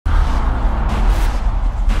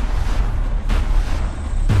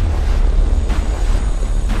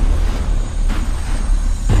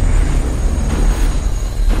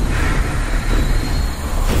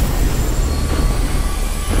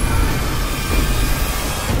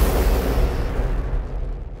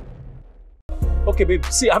okay, babe.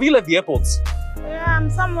 See, have you left the airport? Yeah, I'm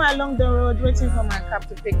somewhere along the road waiting for my cab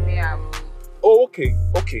to pick me up. Oh, okay,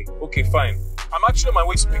 fine. I'm actually on my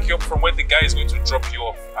way to pick you up from where the guy is going to drop you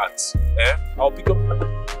off at. I'll pick up.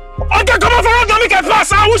 Okay, come on for road, don't make it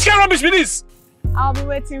fast! Which kind of rubbish with this? I'll be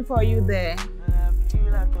waiting for you there.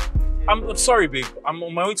 I'm sorry, babe. I'm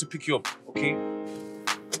on my way to pick you up, okay?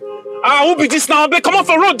 Who be this now, babe? Come on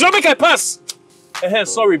for road, don't make it pass!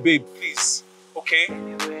 Sorry, babe, please. Okay?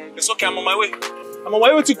 It's okay, I'm on my way. I'm on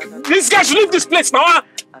my way to... This guy should leave this place now,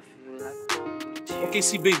 Okay,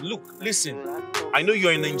 see, babe, look, listen. I know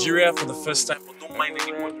you're in Nigeria for the first time, but don't mind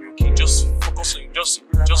anybody, okay? Just focus on... Just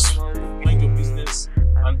mind your business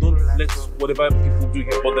and don't let whatever people do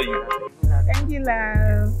here bother you. Thank you,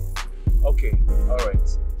 love. Okay,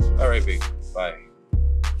 alright. Alright, babe. Bye.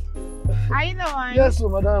 How you doing? Yes,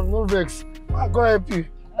 madam, no vex. I'll go help you.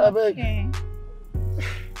 Okay.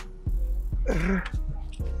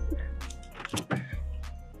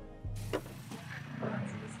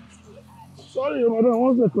 Sorry, madam,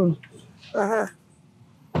 1 second.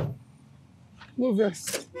 No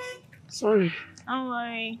vex. Sorry. Don't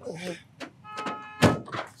worry.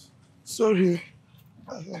 Sorry.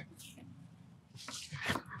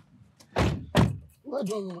 Where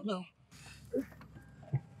do I go now?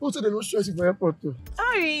 Who said they don't stress you for airport too?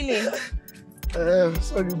 Oh, really?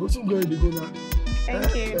 Sorry, you go soon go now.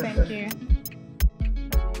 Thank you, thank you.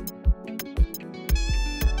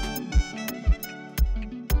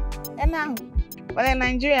 And now, but in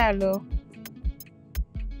Nigeria, though.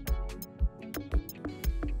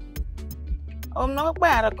 No,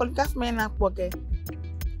 where I call that man up pocket.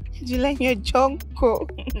 You like your junko.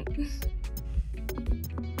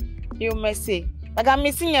 You messy. Like I'm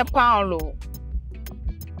missing a pound.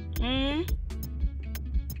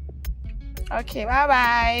 Okay,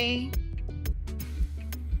 bye-bye.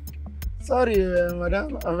 Sorry,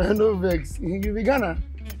 madam, I'm no vex. You be Ghana?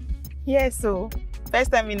 Yes, so.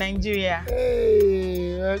 First time in Nigeria.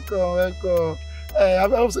 Hey, welcome. I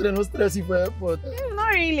hope so they don't stress you for airport.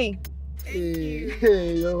 Not really.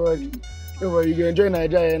 Hey, don't worry. You go enjoy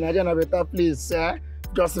Nigeria. Nigeria is a better place.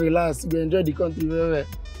 Just relax. You go enjoy the country very well.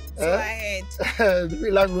 Go ahead.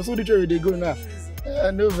 Relax. We'll see the way they go now.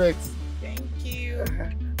 No vex. Thank you.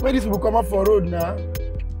 When these people come up for road now?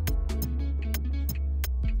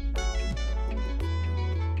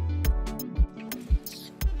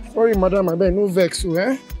 Sorry, madam, I beg, no vex, Don't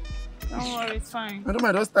worry, it's fine. Madam,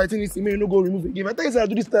 I just tighten this email, you no go remove it. If I tell you I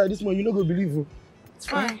do this morning, you no go believe you. It's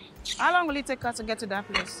fine. How long will it take us to get to that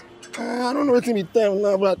place? I don't know what's in the time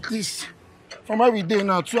now, but at least from where we there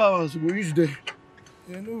now, 2 hours, we go reach there.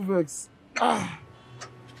 Yeah, no vex.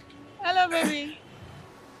 Hello, baby.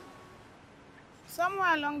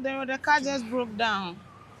 Somewhere along the road, the car just broke down.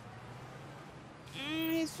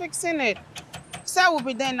 He's fixing it. So we'll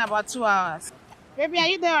be there in about 2 hours. Baby, are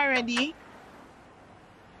you there already?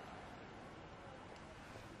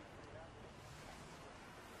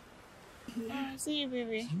 See you,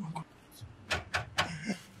 baby.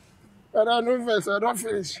 Madam, no vex, I don't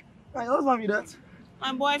finish. My husband be that?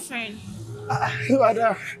 My boyfriend.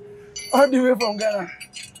 Madam, all the way from Ghana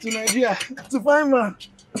to Nigeria to find man.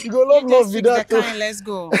 You go love be that. Let's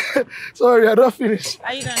go. Sorry, I don't finish.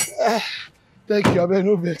 Are you done? Thank you, I beg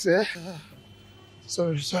no vex,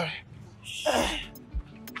 Sorry.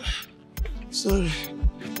 Sorry.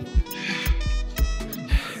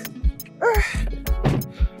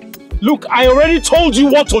 Look, I already told you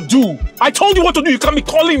what to do. I told you what to do. You can't be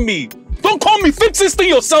calling me. Don't call me. Fix this thing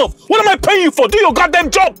yourself. What am I paying you for? Do your goddamn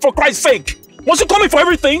job, for Christ's sake. Won't you call me for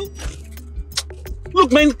everything?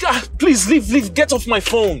 Look, man, please leave. Get off my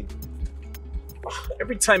phone.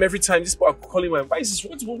 Every time, these people are calling my advice.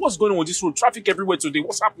 What's going on with this road? Traffic everywhere today.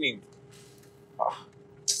 What's happening?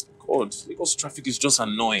 God, Lagos traffic is just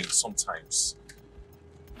annoying sometimes.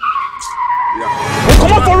 Yeah. Oh,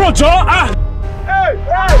 come on for road, Joe! Hey!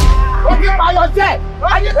 Okay, by your dead! Oh,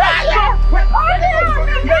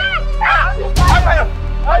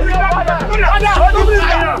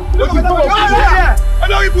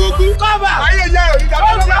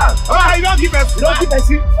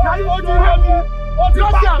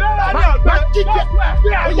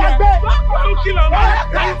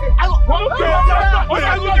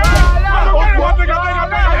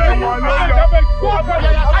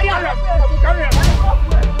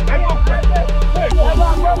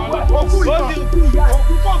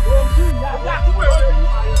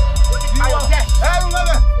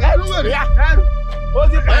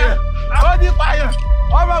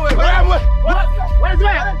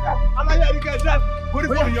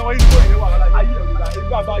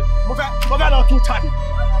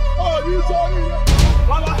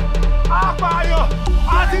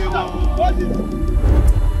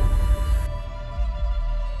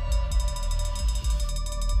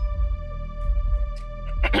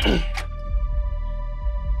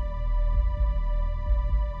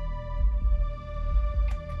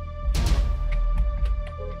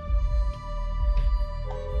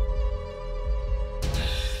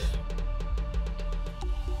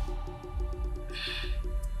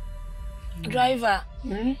 Driver.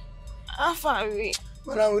 How far away?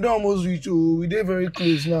 Madam, we don't almost reach. Oh, we dey very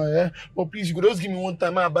close now, yeah? But please, you could just give me one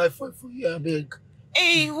time. I'll buy for you, I beg.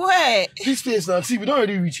 Hey, where? This place now, see, we don't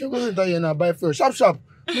already reach. I'm going to enter here and I'll buy for you. Sharp, sharp.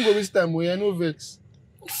 No go waste time, yeah, no vex.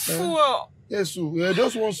 Full. Yes, so, yeah,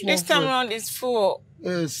 just one small This time around is full.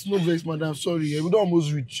 Yes, no vex, madam, sorry. Yeah, we don't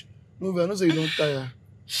almost reach. No vex, I don't say you don't tire.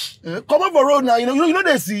 Come up for road now, you know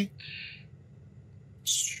they see.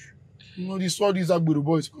 You know, these Agbero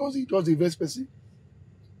boys, because he does the best person.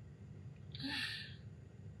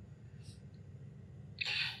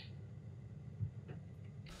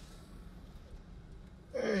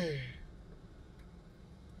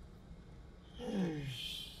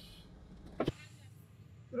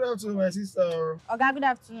 Good afternoon, my sister. Okay, good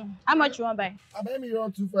afternoon. How much you want buy? I buy me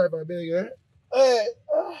around 2.5, I beg, eh? Hey.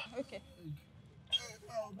 Okay.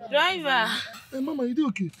 Driver. Hey, Mama, you do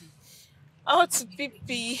okay? I want to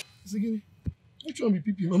pee. Sige, don't you want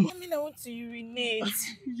me pee, Mama? I mean, I want to urinate.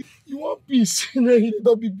 You want peace? No, you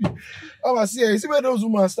don't pee. Mama, see, you see where those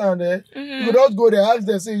women stand, eh? You could just go there, ask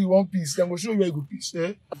them, say you want peace. Then we'll show you where you go peace,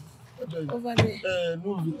 eh? Over there.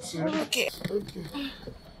 No, it's Okay. Okay.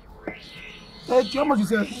 Thank you. How much you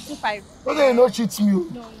said? 2.5. Okay, you no cheat me.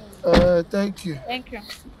 No. Thank you. Thank you.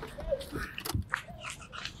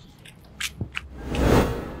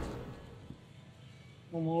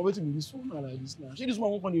 Mama, wait till me this one like this now. She this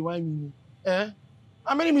one won't come dey whine me.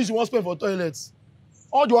 How many minutes you want spend for toilets?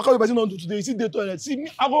 All the work we person don do today, you see the toilet. See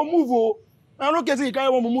me, I go move. Oh. I don't care say you carry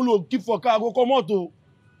one mumu keep for car, I go come out. Oh.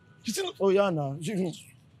 You see, oh yeah, now.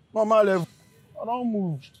 Mama level. I don't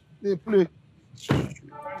move. They play.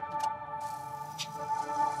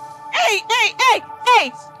 Hey!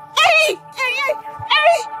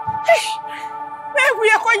 Where we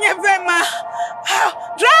are going, Vema?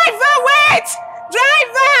 Driver, wait!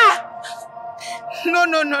 Driver! No.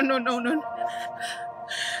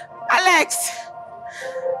 Alex,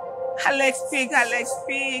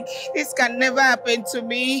 speak. This can never happen to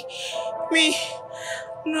me.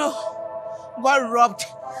 No. Got robbed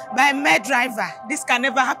by a mad driver. This can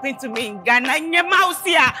never happen to me in Ghana. And your mouse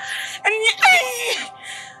here.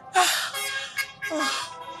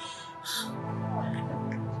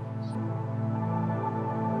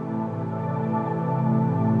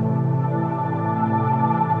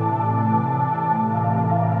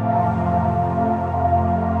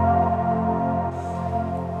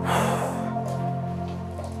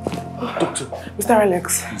 Doctor. Mr.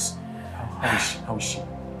 Alex. Please. How is she?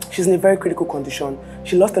 She's in a very critical condition.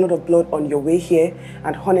 She lost a lot of blood on your way here,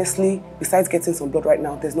 and honestly, besides getting some blood right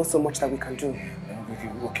now, there's not so much that we can do.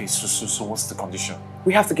 Okay, so what's the condition?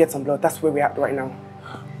 We have to get some blood. That's where we're at right now.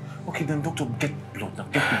 Okay, then doctor, get blood now.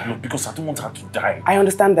 Get the blood because I don't want her to die. I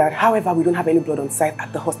understand that. However, we don't have any blood on site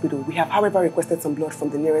at the hospital. We have, however, requested some blood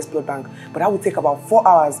from the nearest blood bank, but that will take about 4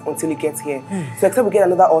 hours until it gets here. So except we get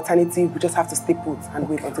another alternative, we just have to stay put and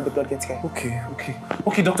wait until the blood gets here. Okay,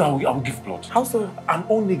 doctor, I will give blood. How so? I'm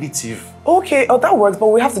all negative. Okay, that works, but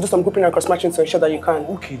we have to do some grouping and cross-matching to ensure that you can.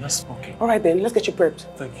 Okay, that's okay. All right then, let's get you prepped.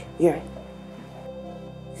 Thank you. Yeah.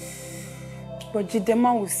 But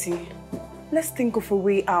Jidema will see. Let's think of a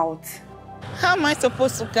way out. How am I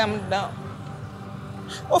supposed to calm down?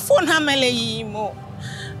 O phone hamele yimo.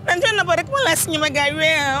 Nanjua na bari kama lasi nyuma gari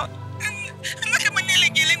yao. Amaka manele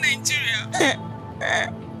gele Nigeria.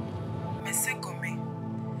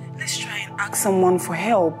 Let's try and ask someone for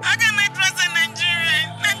help. How can I trust in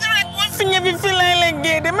Nigeria? Nigeria can't finye bi feel like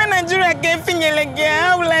gay. The man Nigeria can't finye like gay.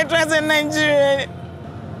 How will I trust in Nigeria?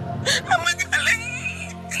 Amaka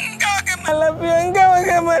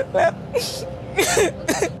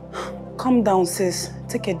Calm down, sis.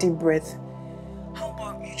 Take a deep breath. How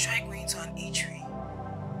about you try going to an eatery?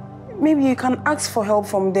 Maybe you can ask for help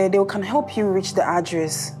from there. They can help you reach the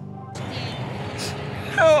address.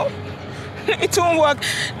 Oh, it won't work.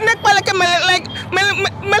 I'm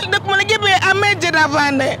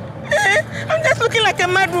just looking like a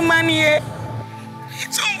mad woman here.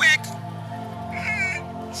 It won't work.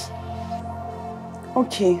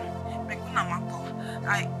 Okay.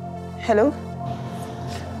 Hello?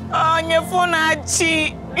 On your phone,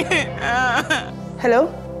 Achi. Hello?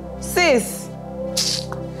 Sis!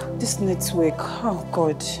 This network, oh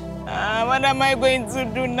God. What am I going to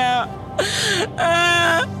do now?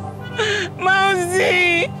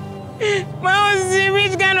 Mousy!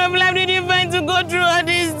 Which kind of life did you find to go through all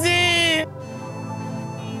this thing?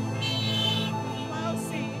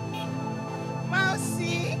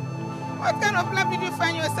 Mousy! What kind of life did you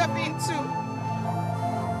find yourself into?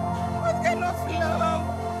 What kind of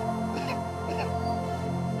love?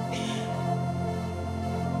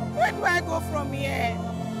 Where do I go from here?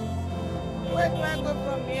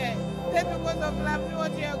 Just because of love,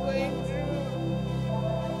 what you are going through.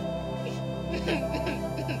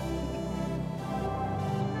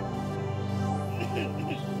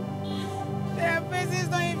 Their faces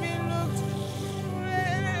don't even look.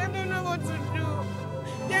 I don't know what to do.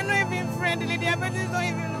 They're not even friendly. Their faces don't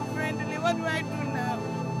even look friendly. What do I do now?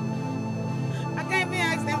 I can't even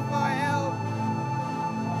ask them for help.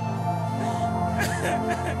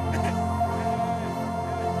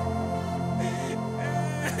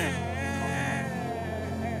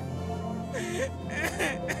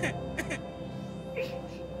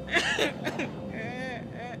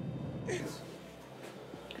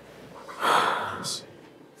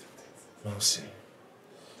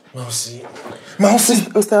 Mousy.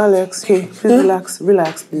 Mr. Alex, okay, please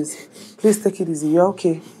relax, please. Please take it easy. You're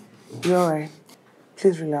okay. You're alright.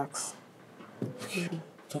 Please relax.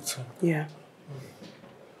 Doctor? Yeah.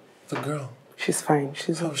 The girl? She's fine.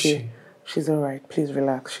 She's okay. She's alright. Please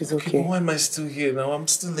relax. She's okay. But why am I still here now? I'm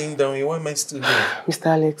still laying down here. Why am I still here? Mr.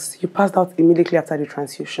 Alex, you passed out immediately after the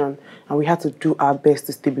transfusion, and we had to do our best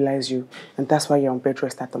to stabilize you, and that's why you're on bed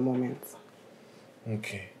rest at the moment.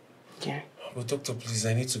 Okay. Yeah. But doctor, please,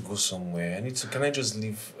 I need to go somewhere. Can I just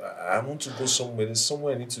leave? I want to go somewhere. There's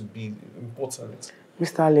somewhere I need to be important.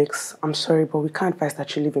 Mr. Alex, I'm sorry, but we can't advise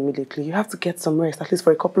that you leave immediately. You have to get some rest, at least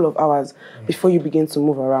for a couple of hours, before you begin to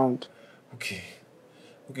move around. Okay.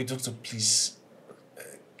 Okay, doctor, please.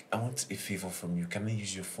 I want a favor from you. Can I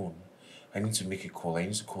use your phone? I need to make a call. I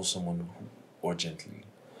need to call someone urgently.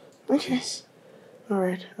 Okay. Please. All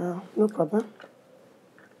right. No problem.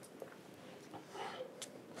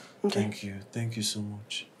 Okay. Thank you. Thank you so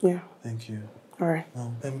much. Yeah. Thank you. All right.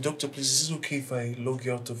 Doctor, please, is it okay if I log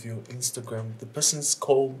you out of your Instagram? The person's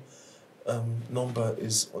call number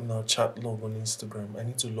is on our chat log on Instagram. I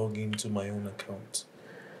need to log into my own account.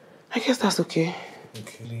 I guess that's okay.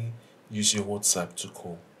 Okay. Use your WhatsApp to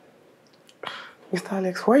call. Mr.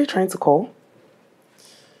 Alex, who are you trying to call?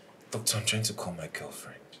 Doctor, I'm trying to call my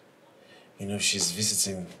girlfriend. You know, she's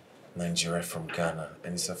visiting Nigeria from Ghana,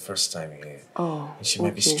 and it's her first time here. Oh, and she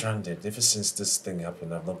might be stranded. Ever since this thing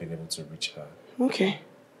happened, I've not been able to reach her. Okay.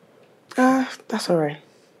 That's all right.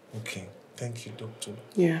 Okay. Thank you, doctor.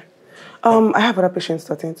 Yeah. I have other patients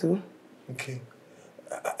to attend to. Okay.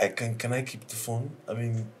 Can I keep the phone? I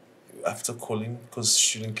mean, after calling,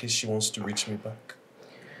 because in case she wants to reach me back.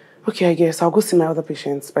 Okay, I guess. I'll go see my other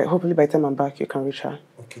patients, but hopefully by the time I'm back, you can reach her.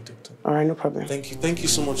 Okay, doctor. All right, no problem. Thank you. Thank you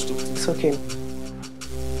so much, doctor. It's okay.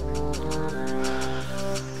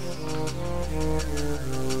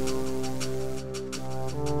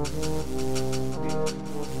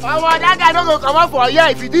 That guy don't go come out for here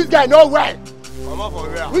if this guy no well. Come out for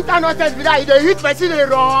real. We cannot tell me that he dey hit person dey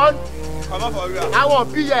run. Come out for real. I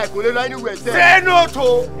want be here, go anywhere. Say no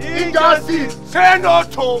to injustice. Say no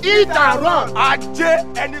to eat and run. Ajé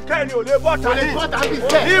ẹnikẹ́ni ò lè bọ́ta ní.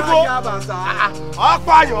 Níbo?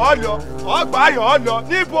 Ọ̀páyàn lọ. Ọ̀gbáyàn lọ.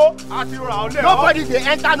 Níbo? Àti ra ọ̀lẹ́. Nobody dey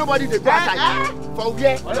enter, nobody dey go outside. For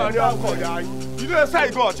where? Ọlọ́run ọkọ̀ yà yín. You don't say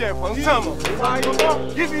you go out here for some.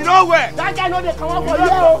 If you know where. That guy know they come out for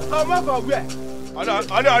you. Come out for where?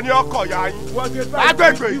 Ọlọ́run ọkọ̀ yà yín.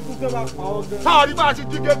 Agbègbè. Táwọn ní bá a ti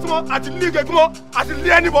di gate mọ́, àti lé gate mọ́, àti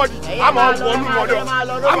lé anybody. A máa wọnú mọ́lẹ̀.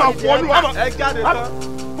 A máa wọnú. Ẹ jáde tán.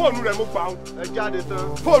 Fóònù rẹ̀ mo gbà ó. Ẹ jáde tán.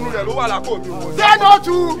 Fóònù rẹ̀ ló wà lápò mi. Say no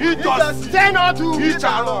to injustice. Say no to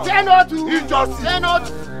ìjàrọ̀. Say no to injustice. Say no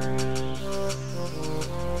to.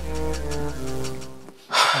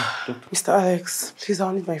 Mr. Alex, please,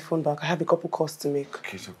 I'll need my phone back. I have a couple calls to make.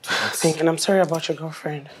 Okay, doctor. And I'm sorry about your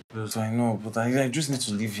girlfriend. I know, but I just need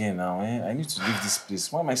to leave here now. I need to leave this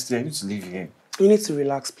place. Why am I still? I need to leave here. You need to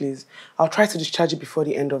relax, please. I'll try to discharge you before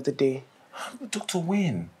the end of the day. But Dr.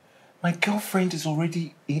 Wayne, my girlfriend is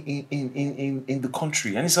already in the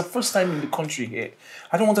country, and it's her first time in the country here.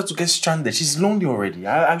 I don't want her to get stranded. She's lonely already.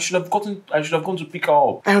 I should have gone to pick her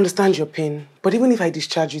up. I understand your pain, but even if I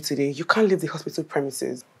discharge you today, you can't leave the hospital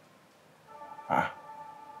premises.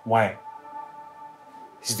 Why?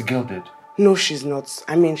 Is the girl dead? No, she's not.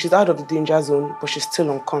 I mean, she's out of the danger zone, but she's still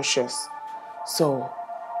unconscious. So,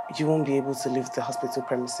 you won't be able to leave the hospital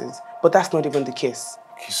premises. But that's not even the case.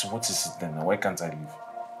 Okay, so what is it then? Why can't I leave?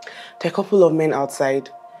 There are a couple of men outside,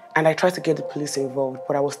 and I tried to get the police involved,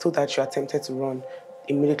 but I was told that you attempted to run.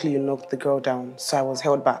 Immediately, you knocked the girl down, so I was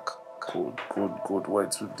held back. God. Why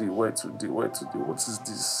today? What is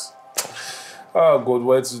this? Oh, God,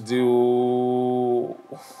 why today? Oh.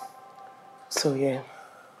 So, yeah.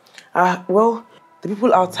 Well, the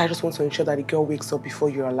people outside just want to ensure that the girl wakes up before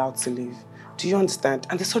you're allowed to leave. Do you understand?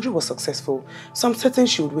 And the surgery was successful, so I'm certain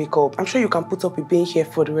she would wake up. I'm sure you can put up with being here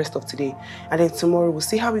for the rest of today. And then tomorrow, we'll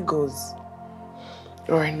see how it goes.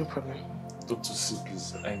 All right, no problem. Dr. C,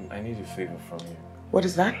 please, I need a favor from you. What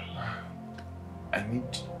is that? I need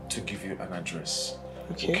to give you an address.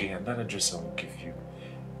 Okay. And that address I will give you,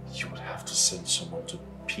 you would have to send someone to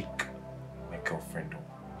pick my girlfriend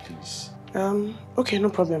up, please. Okay, no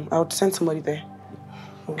problem. I'll send somebody there.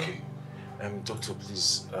 Okay. Doctor,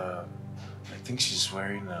 please, I think she's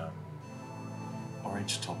wearing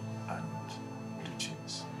orange top and blue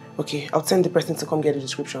jeans. Okay, I'll send the person to come get a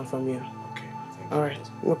description from you. Okay, thank you. All right,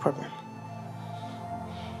 no problem.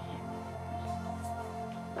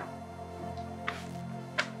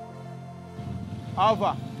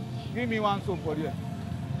 Alpha, give me one soap for there.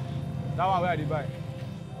 That one where I buy.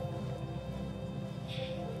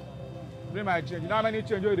 Bring my change. You know how many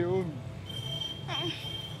change they owe me?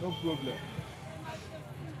 No problem.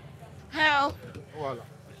 Help. Voila.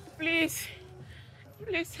 Please.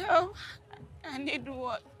 Please help. I need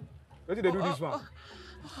what? What did they do this one?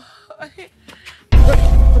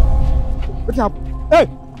 What's up? Hey!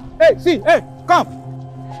 Hey, see, hey, come!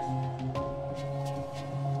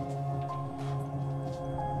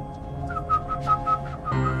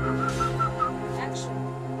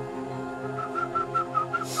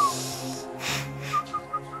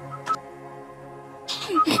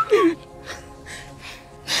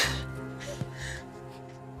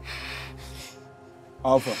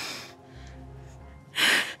 Alpha.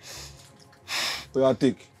 So you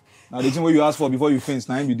take. Now the thing where you ask for before you faint,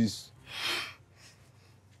 now be this.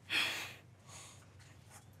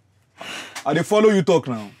 I dey follow you talk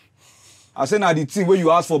now. I say now the thing where you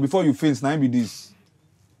ask for before you faint, now be this.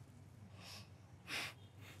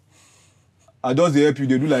 I just dey help you,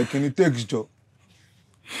 they do like any takes job.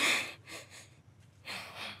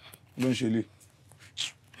 Don't Shelly.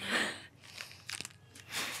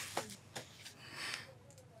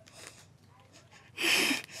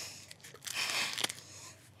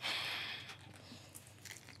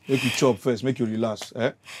 Make you chop first, make you relax,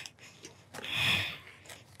 eh?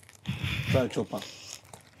 Try chop am.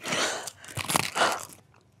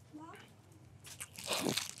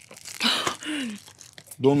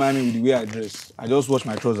 Don't mind me with the way I dress. I just wash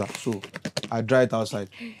my trousers, so I dry it outside.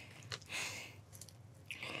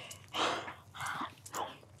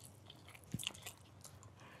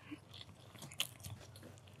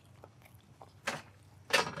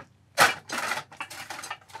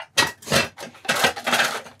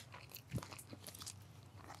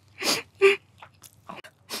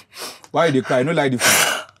 Why you dey cry? No like the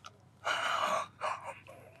food.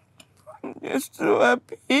 I'm just so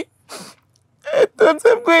happy. I thought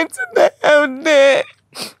I'm going to die out there.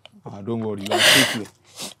 Don't worry, you are safe here.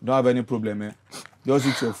 You don't have any problem, eh? Just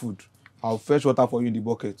eat your food. I'll fetch water for you in the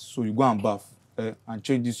bucket, so you go and bath, eh? And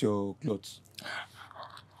change this your clothes.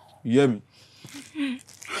 You hear me?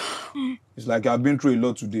 It's like I've been through a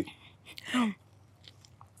lot today.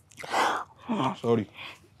 Sorry.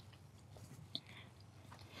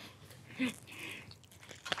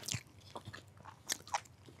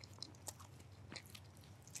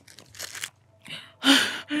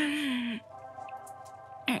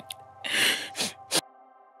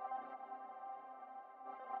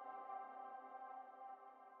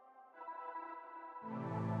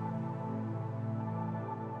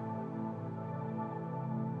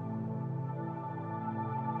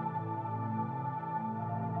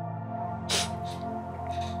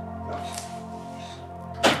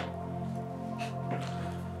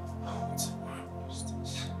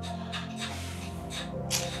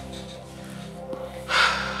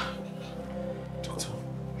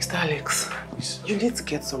 You need to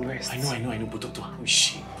get some rest. I know, but doctor, how is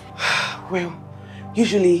she? Well,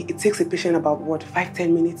 usually it takes a patient about,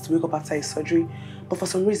 5-10 minutes to wake up after his surgery. But for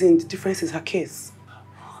some reason, the difference is her case.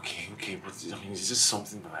 Okay, but I mean, is this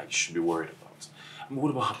something that I should be worried about? I mean,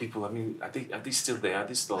 what about her people? I mean, are they still there? Are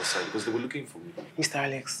they still outside? Because they were looking for me. Mr.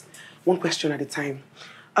 Alex, one question at a time.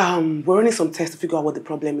 We're running some tests to figure out what the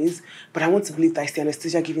problem is, but I want to believe that it's the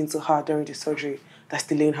anesthesia given to her during the surgery that's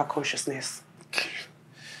delaying her consciousness. Okay.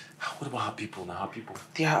 What about her people now? Her people?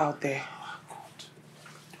 They are out there. Oh,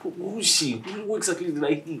 God. Who is she? What exactly did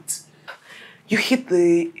I hit? You hit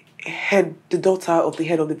the daughter of the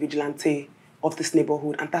head of the vigilante of this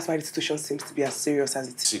neighborhood, and that's why the situation seems to be as serious as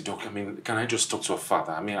it is. See, Doc, I mean, can I just talk to her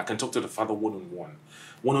father? I mean, I can talk to the father one-on-one.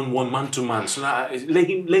 One-on-one, man-to-man. So that let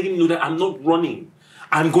him know that I'm not running.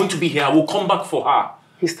 I'm going to be here. I will come back for her.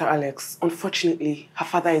 Mr. Alex, unfortunately, her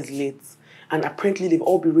father is late, and apparently they've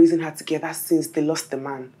all been raising her together since they lost the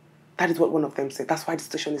man. That is what one of them said. That's why the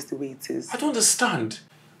situation is the way it is. I don't understand.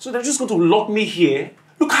 So they're just going to lock me here?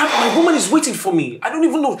 Look, my woman is waiting for me. I don't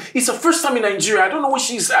even know. It's her first time in Nigeria. I don't know where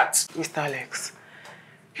she's at. Mr. Alex,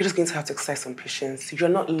 you're just going to have to exercise some patience. You're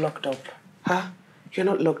not locked up. Huh? You're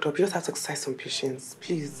not locked up. You just have to exercise some patience.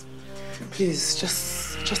 Please. Please,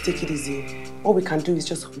 just take it easy. All we can do is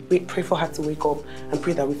just wait, pray for her to wake up and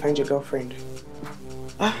pray that we find your girlfriend.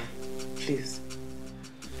 Please.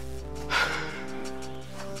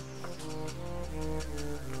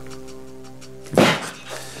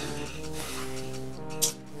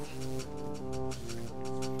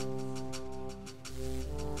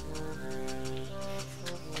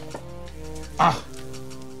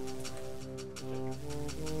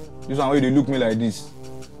 This one where they look me like this.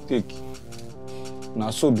 Take. Now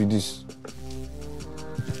so be this.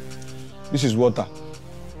 This is water.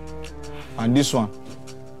 And this one.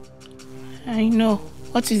 I know.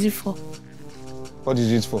 What is it for? What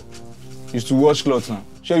is it for? It's to wash clothes now.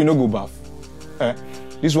 Sure you no go bath.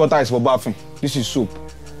 This water is for bathing. This is soap.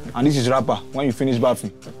 And this is wrapper when you finish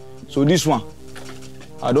bathing. So this one,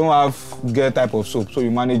 I don't have girl type of soap, so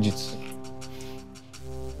you manage it.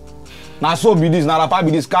 Now soap be this, now wrapper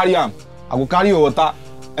be this, carry am. I go carry your water,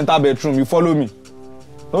 enter bedroom, you follow me.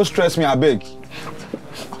 Don't stress me, I beg.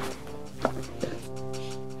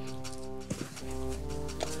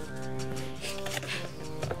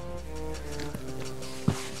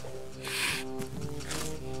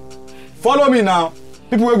 Follow me now.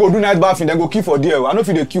 People will go do night bathing, they go queue for there. I don't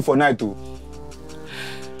feel they queue for night too.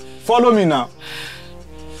 Follow me now.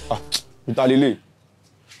 Vitalile.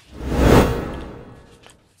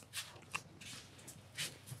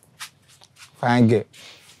 Fine girl.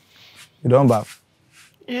 You don't bath?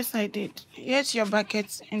 Yes, I did. Here's your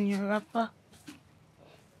bucket and your wrapper.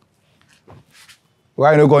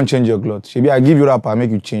 Why you not going to change your clothes? Maybe I give you wrapper,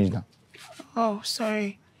 make you change now. Oh,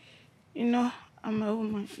 sorry. You know, I'm a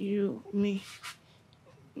woman. You, me.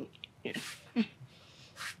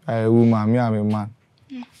 I'm a woman, me, I'm a man.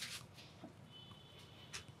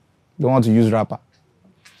 Don't want to use wrapper.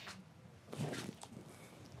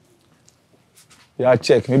 Yeah,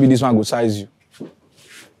 check. Maybe this one go size you.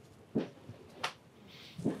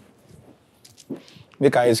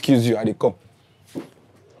 Make I excuse you, I dey come.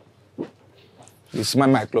 They smell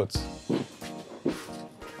my clothes.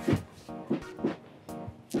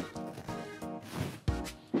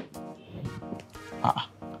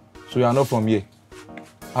 So you are not from here.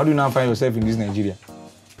 How do you now find yourself in this Nigeria?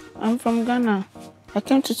 I'm from Ghana. I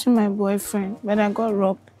came to see my boyfriend, but I got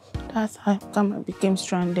robbed. That's how come I became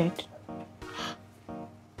stranded.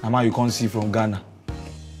 Mama, you can't see from Ghana.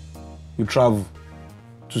 You travel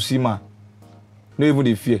to see man. No even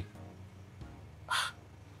the fear.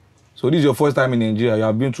 So this is your first time in Nigeria. You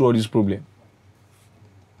have been through all this problem.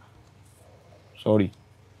 Sorry.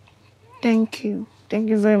 Thank you. Thank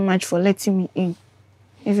you very much for letting me in,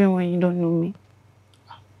 even when you don't know me.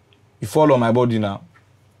 You fall on my body now.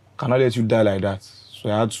 Cannot let you die like that. So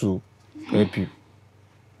I had to help you.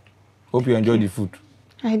 Hope you enjoyed the food.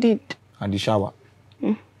 I did. And the shower.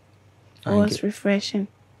 It was refreshing.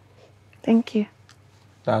 Thank you.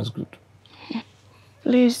 That's good.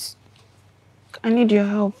 Please, I need your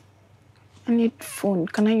help. I need phone.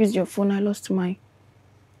 Can I use your phone? I lost mine.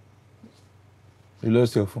 You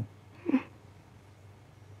lost your phone?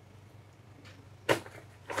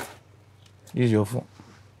 Use your phone.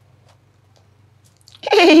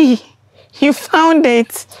 Hey, you found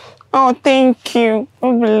it. Oh, thank you.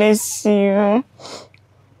 God bless you.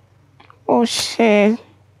 Oh, shit.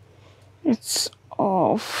 It's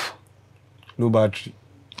off. No battery.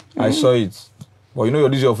 I saw it. But you know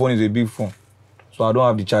your phone is a big phone. So I don't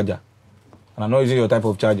have the charger. And I'm not using your type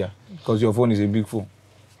of charger because your phone is a big phone.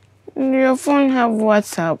 Your phone have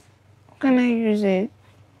WhatsApp. Can I use it?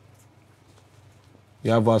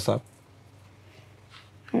 You have WhatsApp?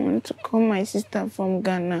 I want to call my sister from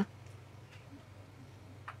Ghana.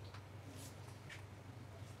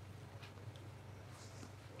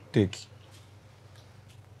 Take.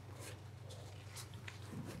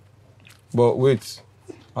 But wait,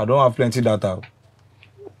 I don't have plenty data.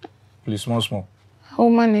 Please, small. I'll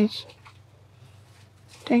manage.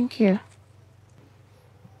 Thank you.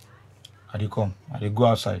 I dey come. I dey go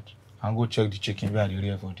outside and go check the chicken where I dey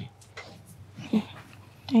rear for day.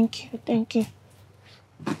 Thank you.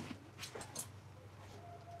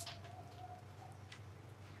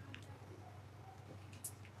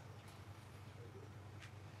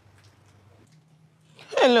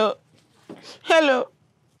 Hello. Hello.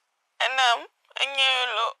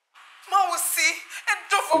 Mausi,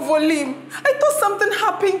 enough of volume. I thought something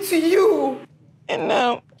happened to you.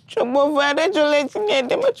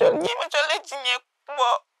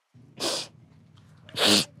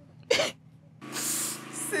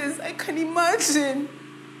 Sis, I can imagine.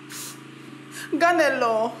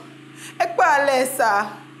 Ganelo, Ekpa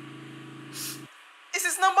Alessa. Is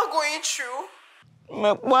his number going through?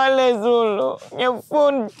 Me kwale zolo. Your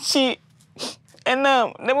phone chi. And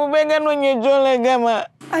now, the mubega no nye jole gama.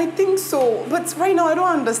 I think so, but right now I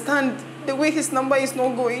don't understand the way his number is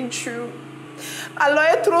not going through. A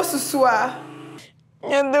lawyer throws susua.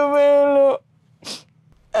 Nyandewelo.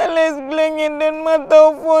 Alex blingin den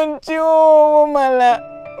mata phone chi o mala.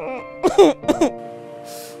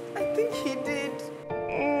 I think he did.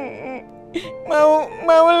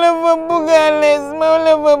 Maulava bugales,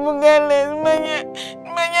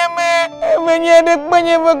 manya dek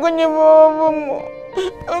manya bakunya bobo.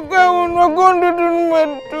 Aku unogondo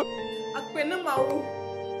dunmatu. Akpena mau.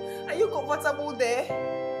 Are you comfortable there?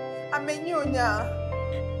 Amenyonya.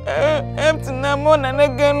 Emptina mona na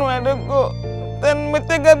ganu adako. Tan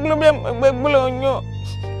metega globia begbulonyo.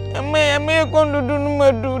 Ame kondo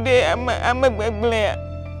dunmatu de ame begbulea.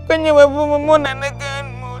 Kanya babu mona na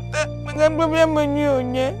ganu. Megan globia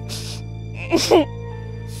menyonya.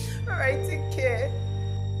 Alright, take care.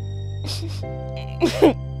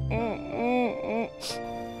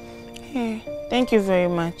 Thank you very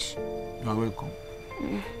much. You are welcome.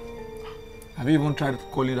 Have you even tried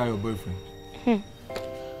calling out your boyfriend?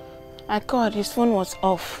 I called, his phone was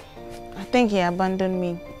off. I think he abandoned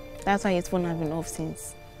me. That's why his phone has been off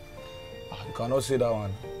since. You cannot say that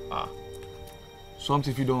one.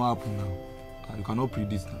 Something if it don't happen now. You cannot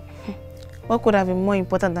predict now. What could have been more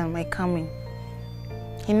important than my coming?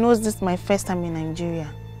 He knows this is my first time in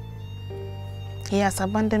Nigeria. He has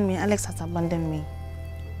abandoned me. Alex has abandoned me.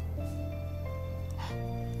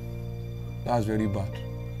 That's very bad.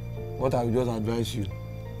 What I will just advise you,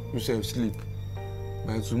 you self sleep.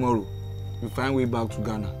 By tomorrow, you find way back to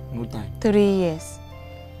Ghana. No time. 3 years.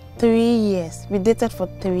 3 years. We dated for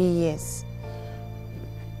 3 years.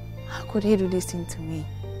 How could he do this thing to me?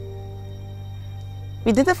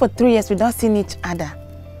 We dated for 3 years without seeing each other.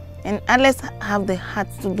 And Alex have the heart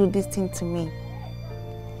to do this thing to me.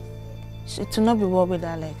 She should not be war with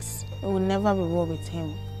Alex. It will never be war with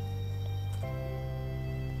him.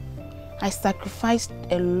 I sacrificed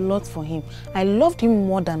a lot for him. I loved him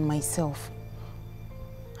more than myself.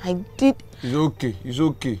 I did. It's okay. It's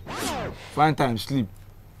okay. Find time, sleep.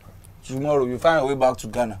 Tomorrow, you find a way back to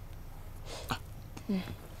Ghana.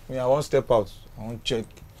 Me, I won't step out. I won't check.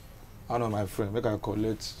 I know my friend. Make I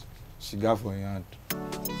collect cigar for your hand.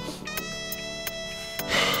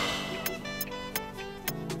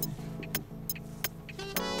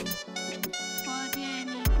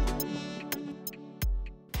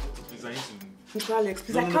 Mr. Alex,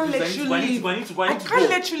 please, I can't let you leave. I can't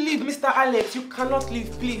let you leave, Mr. Alex. You cannot leave,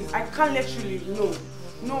 please. I can't let you leave. No.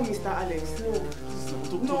 No, Mr. Alex, no.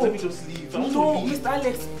 No. Let me just leave. No, Mr.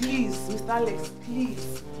 Alex, please. Mr. Alex,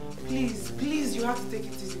 please. Please, please, you have to take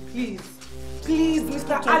it easy. Please. Please,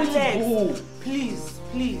 Mr. Alex. Please,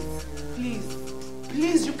 please, please.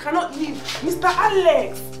 Please, you cannot leave. Mr.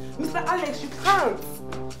 Alex. Mr. Alex, you can't.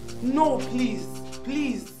 No, please.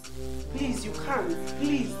 Please. Please, you can't.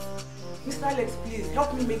 Please. Mr. Alex, please,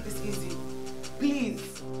 help me make this easy.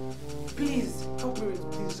 Please. Please, help me.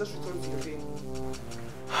 Please, just return to your bed.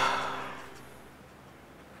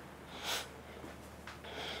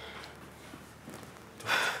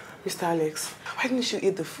 Mr. Alex, why didn't you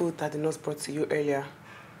eat the food that the nurse brought to you earlier?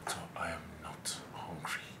 I am not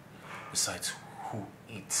hungry. Besides, who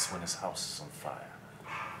eats when his house is on fire?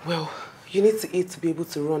 Well, you need to eat to be able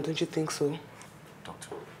to run, don't you think so?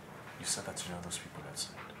 Doctor, you said that you know those people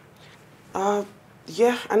outside.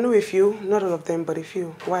 Yeah, I know a few. Not all of them, but a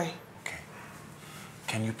few. Why? Okay.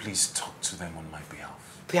 Can you please talk to them on my behalf?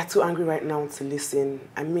 They are too angry right now to listen.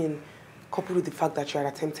 I mean, coupled with the fact that you had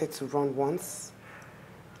attempted to run once,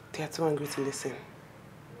 they are too angry to listen.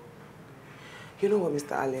 You know what,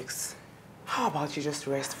 Mr. Alex? How about you just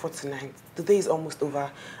rest for tonight? The day is almost over,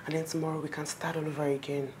 and then tomorrow we can start all over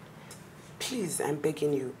again. Please, I'm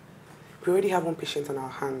begging you. We already have one patient on our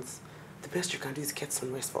hands. The best you can do is get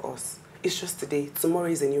some rest for us. It's just today. Tomorrow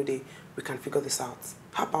is a new day. We can figure this out.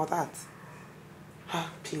 How about that?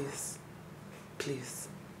 Please. Please.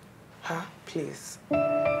 Please.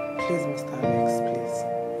 Please, Mr. Alex, please.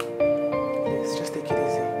 Please, just take it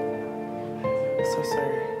easy. I'm so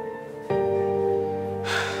sorry.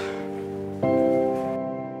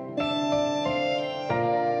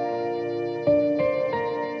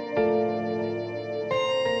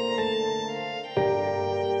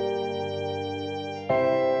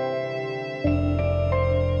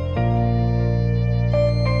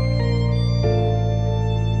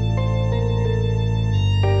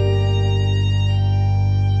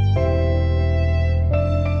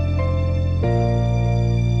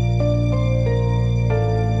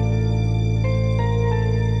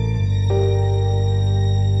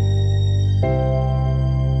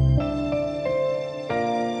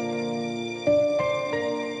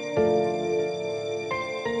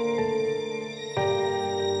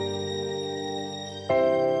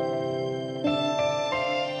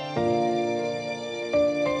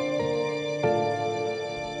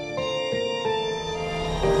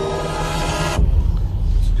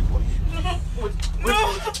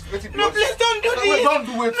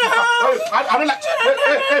 I don't like. Hey,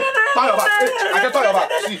 turn your back. Hey, I said turn your back.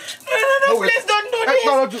 See. No, please don't do this.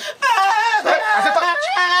 No, do. Hey, I said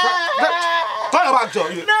turn your back, Joe.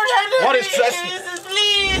 No, what is stressing?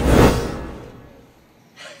 Please.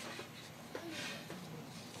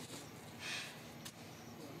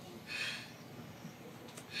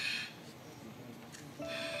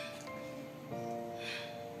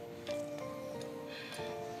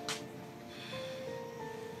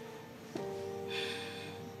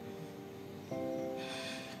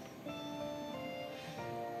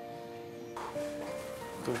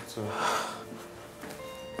 Doctor.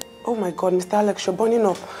 Oh my God, Mr. Alex, you're burning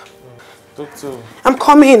up. Doctor. I'm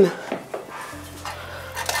coming.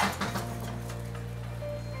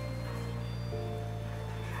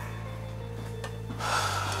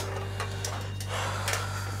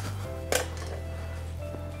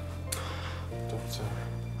 Doctor.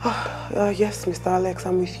 Yes, Mr. Alex,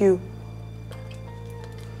 I'm with you.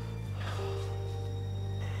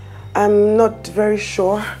 I'm not very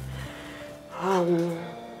sure.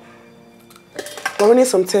 We're running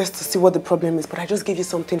some tests to see what the problem is, but I just gave you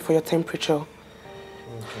something for your temperature. Okay,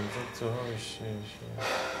 doctor, how is she?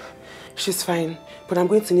 She's fine, but I'm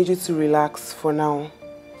going to need you to relax for now.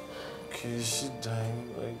 Okay, is she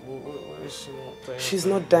dying? Like, why is she not dying? She's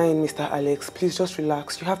not dying, Mr. Alex. Please just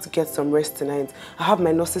relax. You have to get some rest tonight. I have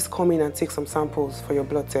my nurses come in and take some samples for your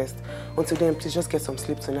blood test. Until then, please just get some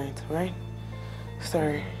sleep tonight, right?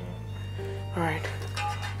 Sorry. All right.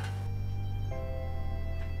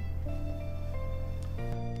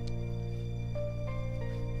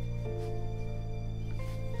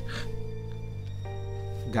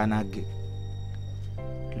 Ghana girl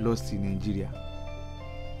lost in Nigeria,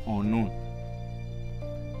 unknown.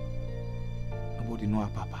 Nobody know her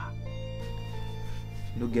papa.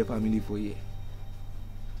 No get family for here.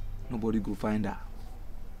 Nobody go find her.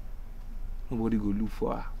 Nobody go look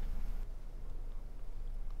for her.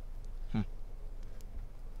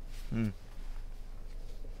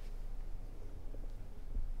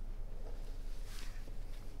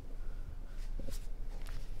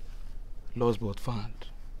 Lost but found.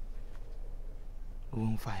 We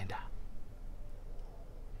won't find her.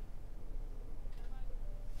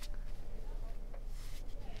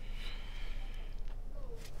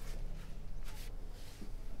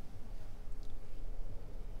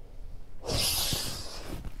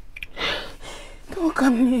 Don't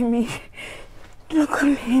come near me. Don't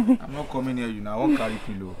come near me. I'm not coming near you now. I won't carry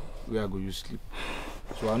pillow where I go use sleep.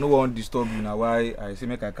 So I no want disturb you now. Why I say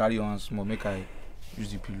make I carry on small, make I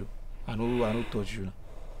use the pillow. I no touch you now.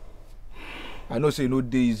 I know say no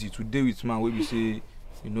day easy to deal with man where we say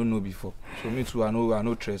you don't know before. So me too, I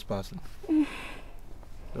know trespass now.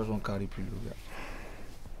 Just won't carry pillow. Yeah.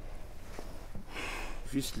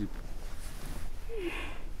 If you sleep.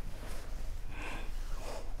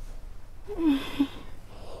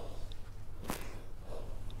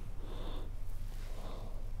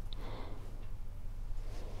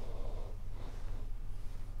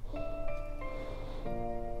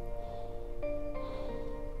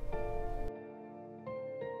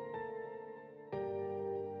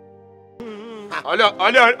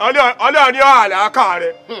 Ọlọ́ọ̀ni àlàkà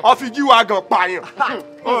rẹ̀ ọ́fíìjì wa gan pààyàn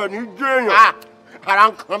ọ̀ọ́ni jẹ́yàn. Ara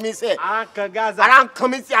ń kan mi sẹ́. Ara ń kan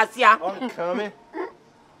mi sí àsíá. Ọ̀kan mi.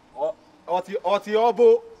 Ọtí ọbó.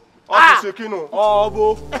 Ọtí ṣèkínú. Ọbó.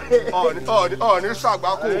 Ọ̀ọ́ni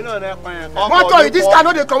ṣàgbákò. Mọ́tò yìí, this car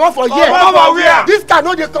no dey comot for here. Comot for where? This car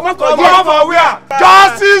no dey comot for here. Comot for where?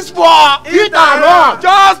 Justice for hit and run.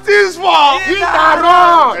 Justice for hit and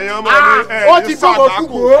run. Ẹ̀yin ọmọ mi ó ti gbogbo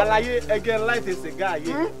kúkú. Alaye again light a cigar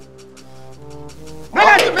yìí.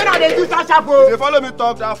 Mẹ́nà dey do sharp o. They follow me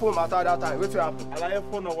talk that phone matter that time. Wetin happen? Alaye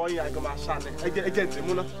phone ọwọ́ yìí àgbẹ̀ máa ṣàlẹ̀. Ẹjẹ̀ ntì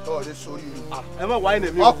múná. Ọ̀ọ́ni sori yìí. Ẹ má wáyé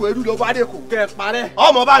nèmi. Ọkọ̀ eru ló bá dé kù. Kẹ̀ parẹ́.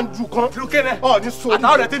 Ọmọ bá ń ju kan. Dúró kẹ́nẹ̀. Ọ̀ọ́ni sori.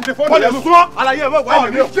 Àtàwọn ọ̀dẹ̀ tí ń ti fóònù Ọ̀ọ́ni yẹn. sún. Alaye ẹ má wáyé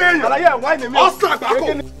nèmi. Ọ̀ọ́ni jẹ́yàn. Alaye ẹ wáyé nèmi. Ọ̀sán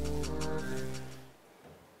àgbákò.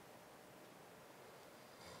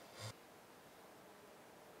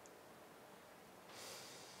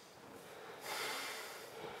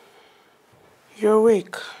 You're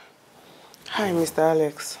awake. Hi, Mr.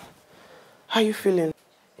 Alex. How are you feeling?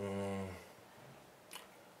 I'm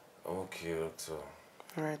okay, doctor.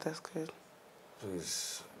 All right, that's good.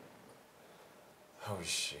 Please, how is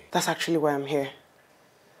she? That's actually why I'm here.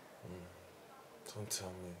 Don't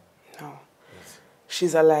tell me. No.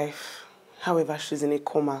 She's alive. However, she's in a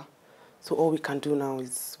coma. So all we can do now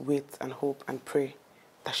is wait and hope and pray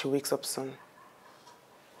that she wakes up soon.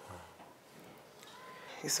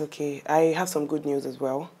 It's okay. I have some good news as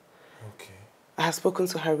well. Okay. I have spoken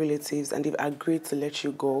to her relatives and they've agreed to let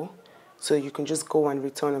you go so you can just go and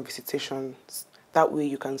return on visitations. That way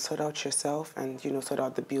you can sort out yourself and, sort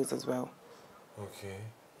out the bills as well. Okay.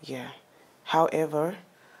 Yeah. However,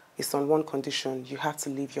 it's on one condition. You have to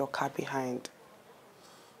leave your car behind.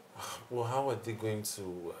 Well, how are they going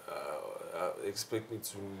to expect me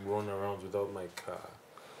to run around without my car?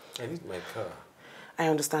 I need my car. I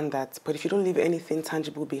understand that, but if you don't leave anything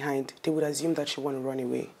tangible behind, they would assume that you want to run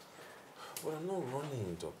away. Well, I'm not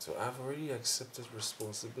running, Doctor. I've already accepted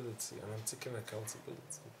responsibility and I'm taking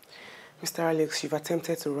accountability. Mr. Alex, you've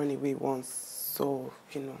attempted to run away once, so,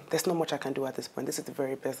 you know, there's not much I can do at this point. This is the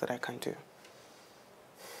very best that I can do.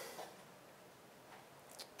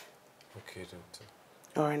 Okay, Doctor.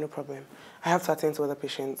 All right, no problem. I have to attend to other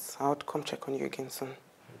patients. I'll come check on you again soon.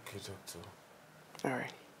 Okay, Doctor. All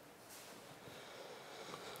right.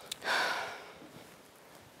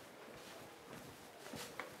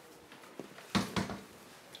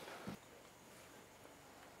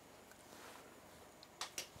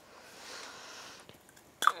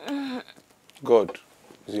 God,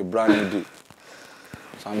 it's a brand new day.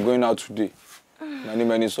 So I'm going out today.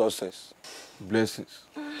 Many success. Blessings.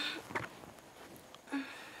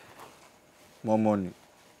 More money.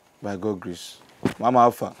 By God's grace. Mama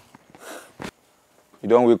Alpha. You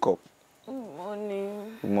don't wake up. Good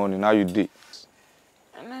morning. Good morning. How you day?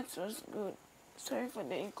 And that was good. Sorry for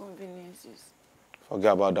the inconveniences.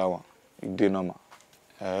 Forget about that one. You day normal.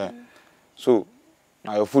 So,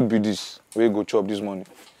 now your food be this. Where you go chop this morning?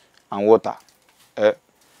 And water.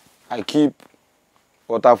 I keep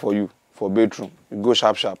water for you for bedroom. You go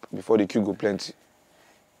sharp before the queue go plenty.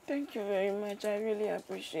 Thank you very much. I really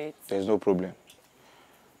appreciate it. There's no problem.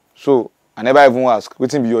 So, I never even ask.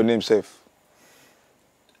 What be your name, Seth?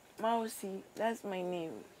 Mausi, that's my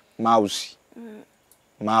name. Mausi.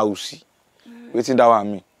 Mausi. What that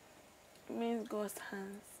one mean? It means God's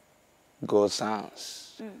hands. God's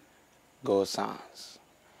hands. God's hands.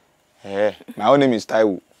 My own name is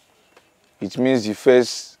Taiwo. It means the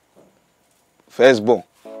firstborn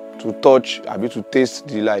to touch, to taste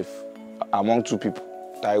the life among two people.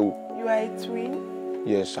 Taiwo. You are a twin?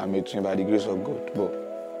 Yes, I'm a twin by the grace of God. But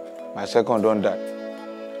my second don't die.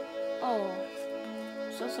 Oh,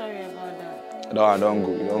 so sorry about that. No, I don't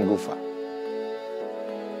go. You don't go far.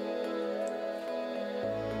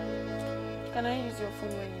 Can I use your phone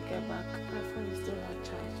when you get back? My phone is still not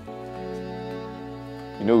charged.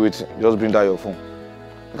 You know what? Just bring down your phone.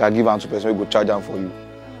 I can give am to person who go charge am for you.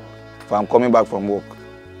 If I'm coming back from work.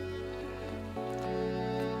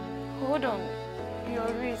 Hold on. Your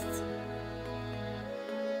wrist.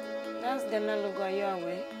 That's Ghana logo. Are you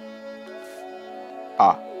aware?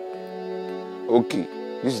 Ah. Okay.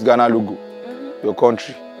 This is Ghana logo. Your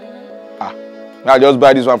country. Ah. Now I just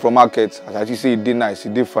buy this one from market. As I just say, it did nice.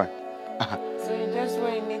 It did fine. So you just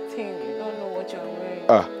wear anything. You don't know what you're wearing.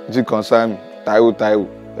 Ah. It concern me. Taiwo.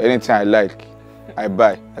 Anything I like, I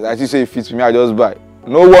buy. As I just say, it fits me. I just buy.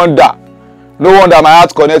 No wonder my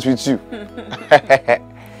heart connects with you.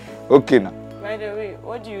 Okay now. By the way,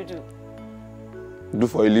 what do you do? Do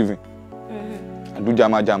for a living. I do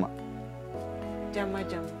jama. Jama.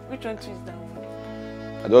 Which one is that one?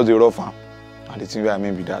 I just the rough farm. And the thing where I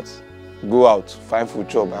mean be that. Go out, find food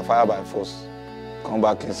chop, and fire by force. Come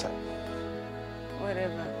back inside.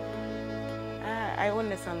 Whatever. I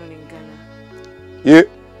own a salon in Ghana. Yeah.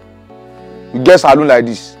 You get salon like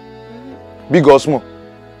this? Big or small?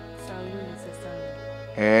 Salon is a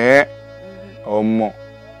salon. Or more.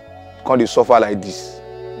 Can't they suffer like this?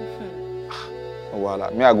 Oh,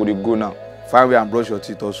 voila. Me, I go now. Find where and brush your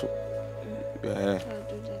teeth also. Yeah. I'll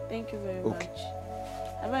do that. Thank you very much.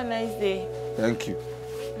 Have a nice day. Thank you.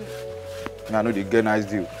 I know they get nice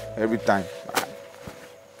deal every time. Bye.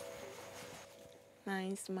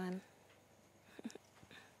 Nice man.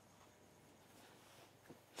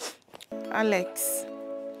 Alex,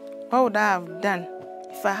 what would I have done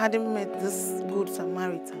if I hadn't met this good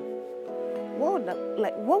Samaritan? What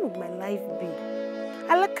would my life be?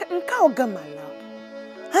 I like Nkao now.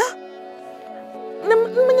 Huh?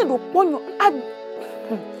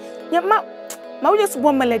 My just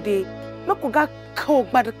one melody. My God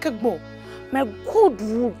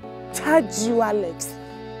will charge you, Alex.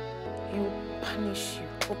 He will punish you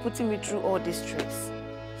for putting me through all this stress.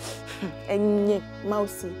 And yeah,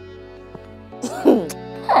 Mousy.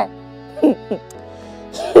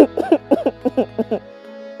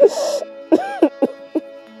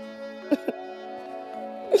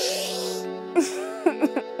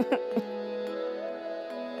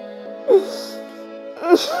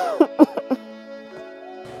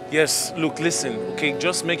 Yes, look, listen, okay?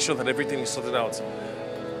 Just make sure that everything is sorted out.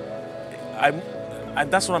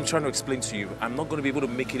 That's what I'm trying to explain to you. I'm not going to be able to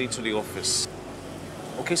make it into the office.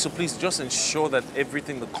 Okay, so please just ensure that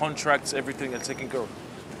everything, the contracts, everything are taken care of.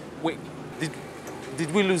 Wait,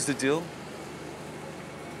 did we lose the deal?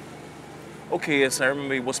 Okay, yes, I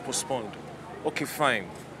remember it was postponed. Okay, fine.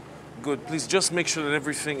 Good. Please just make sure that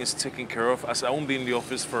everything is taken care of, as I won't be in the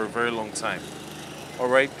office for a very long time. All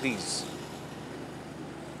right, please.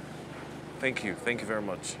 Thank you. Thank you very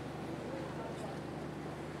much.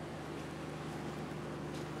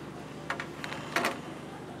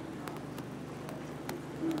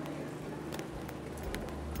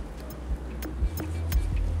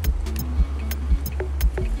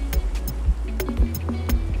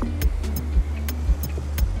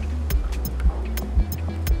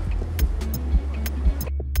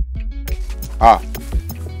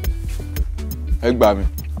 Egbi.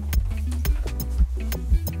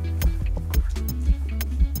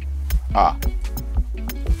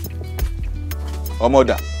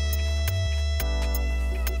 Omoda.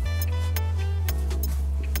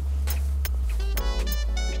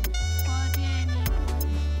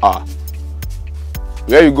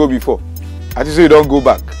 Where you go before? I think so you don't go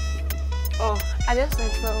back. Oh, I just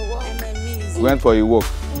went for a walk. You went for a walk.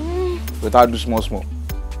 But I'll do small.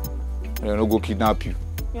 And I don't go kidnap you.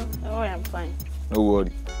 Yeah, don't worry, I'm fine. No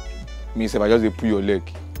worry. Me if I just pull your leg.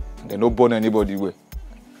 And then no burn anybody way.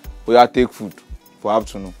 But I take food for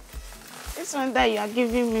afternoon. This one that you are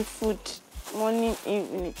giving me food morning,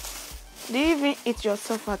 evening. Do you even eat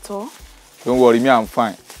yourself at all? Don't worry, me I'm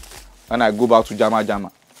fine. When I go back to Jama, I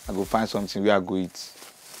go find something where I go eat.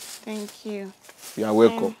 Thank you. You are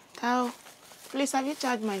welcome. Tao, please have you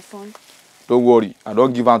charged my phone? Don't worry, I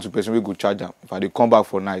don't give am to person wey go charge them. If I dey come back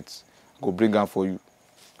for night, I go bring am for you.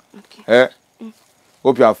 Okay.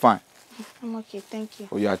 Hope you are fine. I'm okay, thank you.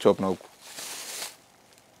 Oh, you are chop now.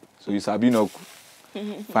 So you sabi now.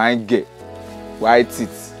 Fine girl, white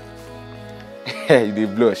teeth. You dey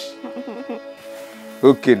blush.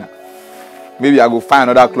 Okay now. Maybe I go find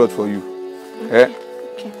another cloth for you. Okay.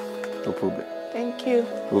 No problem. Thank you.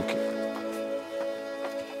 Okay.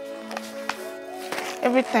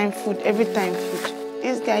 Every time food.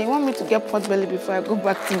 This guy, you want me to get pot belly before I go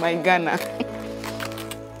back to my Ghana.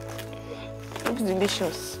 Looks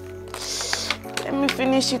delicious. Let me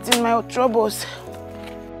finish it in my troubles.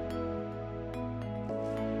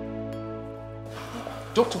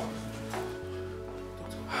 Doctor.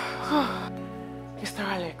 Mr.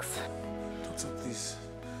 Alex. Doctor, please.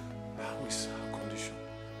 How is her condition?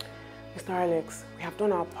 Mr. Alex, we have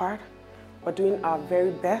done our part. We're doing our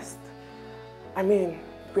very best. I mean,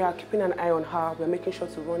 we are keeping an eye on her. We're making sure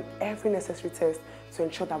to run every necessary test to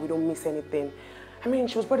ensure that we don't miss anything. I mean,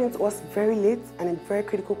 she was brought into us very late and in very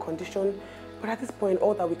critical condition. But at this point,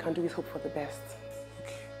 all that we can do is hope for the best.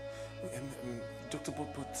 Okay. Doctor,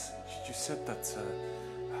 but you said that her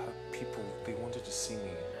people, they wanted to see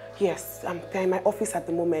me. Yes, they're in my office at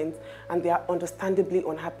the moment and they are understandably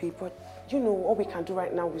unhappy. But, you know, all we can do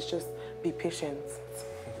right now is just be patient.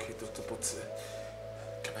 Okay, doctor, but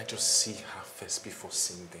can I just see her first before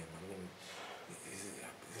seeing them? I mean,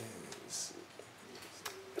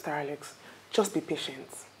 Mr. Alex, just be patient,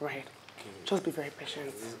 right? Okay. Just be very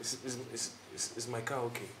patient. Is my car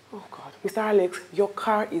okay? Oh, God. Mr. Alex, your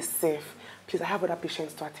car is safe. Please, I have other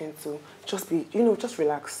patients to attend to. Just be, just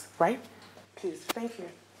relax, right? Please, thank you.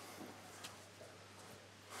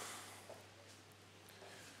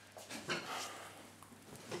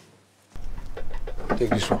 Take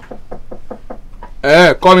this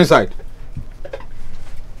one. Come inside.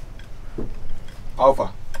 How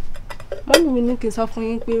far? Mommy, mi ní kí n sọ fún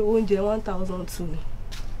yín pé oúnjẹ 1,002 ni.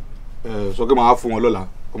 Sọ pé màá fún wọn lọ́la,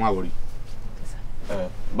 kó má worry.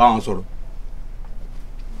 Bá wọn sọ̀rọ̀.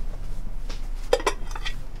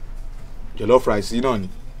 Jollof rice yìí náà ni.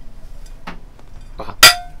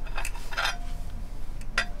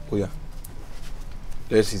 Oh yeah.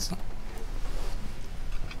 Let's eat now.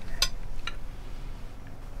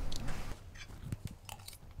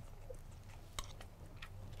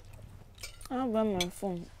 How about my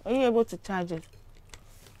phone? Are you able to charge it?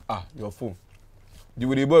 Your phone. The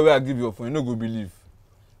way the boy where I give your phone, you no go believe.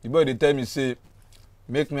 The boy they tell me say,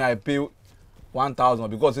 make me I pay 1,000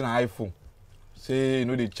 because in an iPhone. Say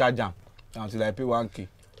they charge am until I pay 1K.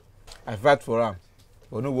 I fight for am,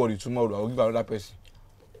 but no worry. Tomorrow I will give another person.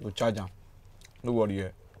 Go charge am. No worry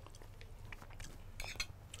here.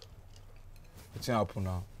 What's happen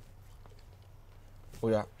now? Oh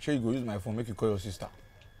yeah, sure you go use my phone. Make you call your sister.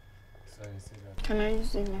 Can I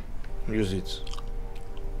use it now? Use it.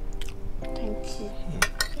 Thank you.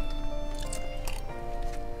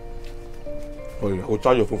 Oh yeah, I'll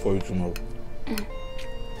charge your phone for you tomorrow.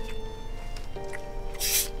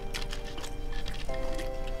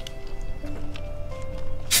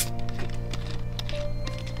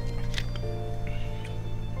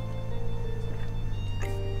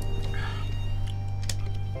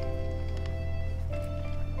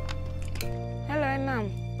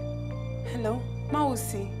 Hello,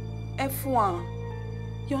 Mausi. F1.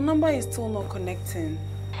 Your number is still not connecting.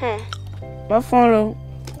 My phone.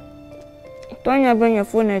 Don't you bring your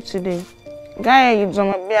phone today? Guy, you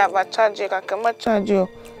don't be able to charge you. I can't charge you.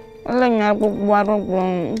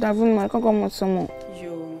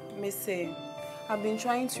 Yo, Missy, I've been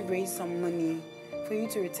trying to raise some money for you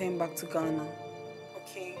to return back to Ghana.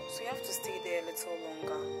 Okay, so you have to stay there a little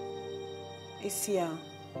longer. It's here.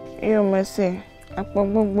 Yo, Missy,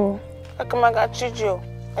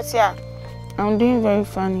 I'm doing very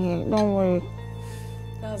fine here. Don't worry.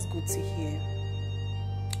 That's good to hear.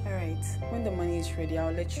 Alright, when the money is ready,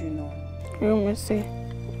 I'll let you know. Yo, Missy.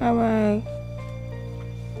 Bye-bye.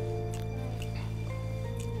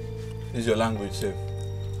 This is your language, sir.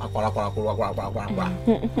 You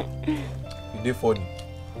did funny.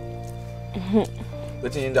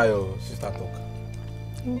 What did your sister talk?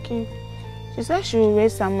 Okay. She said she will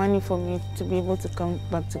raise some money for me to be able to come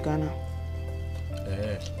back to Ghana.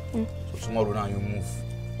 So tomorrow now you move?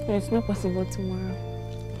 No, it's not possible tomorrow.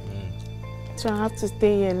 So I have to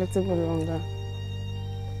stay here a little bit longer.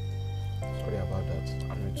 Sorry about that.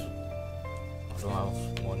 I don't have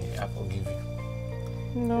money. I forgive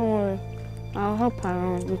you. Don't worry. I'll help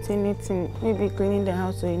around with anything. Maybe cleaning the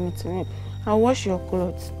house or anything. I'll wash your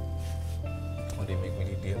clothes. Oh, they make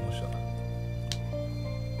me the emotional.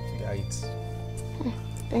 Yeah, it's...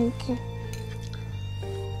 Thank you.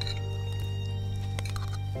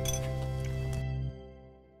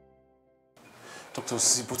 Dr.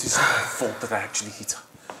 C, but it's not my fault that I actually hit her.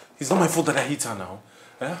 It's not my fault that I hit her now.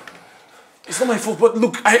 It's not my fault, but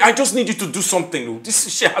look, I just need you to do something.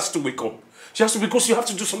 She has to wake up. She has to, because you have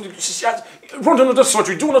to do something. She has run another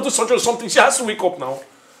surgery, do another surgery or something. She has to wake up now.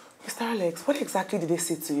 Mr. Alex, what exactly did they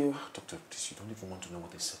say to you? Doctor, please, you don't even want to know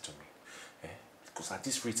what they said to me. Because at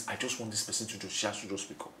this rate, I just want this person to she has to just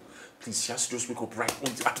wake up. Please, she has to just wake up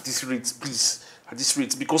right at this rate, please. At this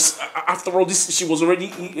rate, because after all this, she was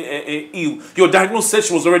already ill. Your diagnosis said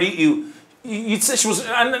she was already ill. It said she was,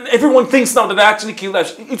 and everyone thinks now that I actually killed her.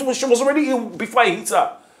 She was already ill before I hit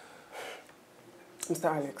her.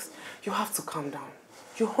 Mr. Alex, you have to calm down.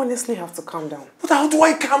 You honestly have to calm down. But how do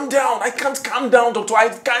I calm down? I can't calm down, doctor.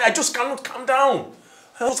 I just cannot calm down.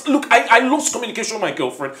 Look, I lost communication with my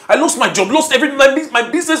girlfriend. I lost my job, lost everything. My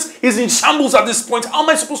business is in shambles at this point. How am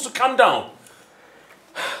I supposed to calm down?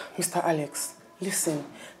 Mr. Alex, listen.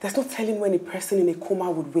 There's no telling when a person in a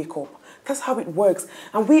coma would wake up. That's how it works.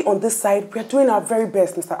 And we on this side, we are doing our very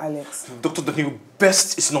best, Mr. Alex. Doctor, your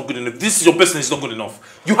best is not good enough. This is your best and it's not good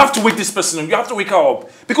enough. You have to wake this person up. You have to wake her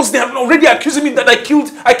up. Because they have already accusing me that I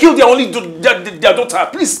killed their daughter.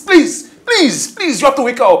 Please, you have to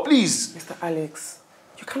wake her up, please. Mr. Alex,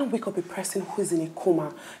 you cannot wake up a person who is in a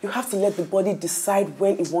coma. You have to let the body decide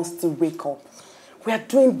when it wants to wake up. We are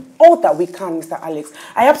doing all that we can, Mr. Alex.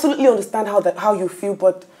 I absolutely understand how you feel,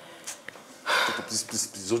 but... Doctor, please.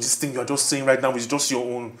 So this thing you are just saying right now is just your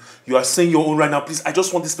own. You are saying your own right now. Please, I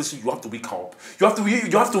just want this person. You have to wake up. You have to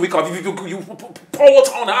wake up. You pour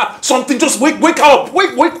water on her. Something. Just wake up.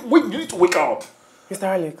 Wake. You need to wake up. Mr.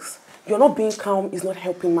 Alex, you're not being calm is not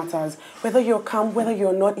helping matters. Whether you're calm, whether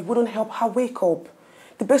you're not, it wouldn't help her wake up.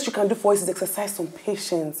 The best you can do for us is exercise some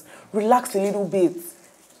patience. Relax a little bit.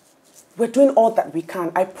 We're doing all that we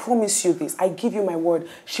can. I promise you this. I give you my word.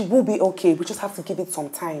 She will be okay. We just have to give it some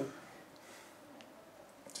time.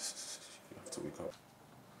 You have to wake up.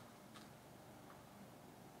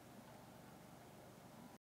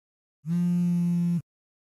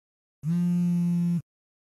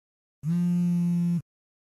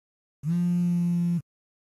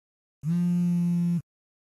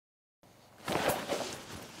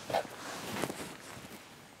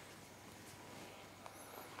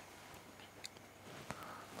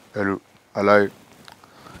 Hello, I like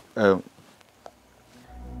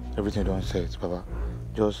everything don't say it, Papa.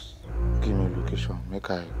 Just give me a location,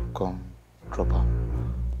 make I come drop her.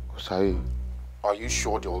 Sorry. Are you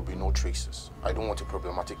sure there will be no traces? I don't want a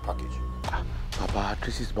problematic package. Papa,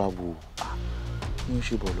 traces babu. No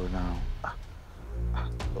shibolo now.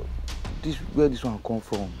 Where this one come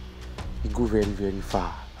from? It go very, very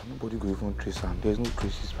far. Nobody go even trace him. There's no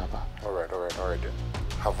traces, Papa. Alright then.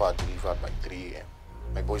 Have her delivered by 3 a.m.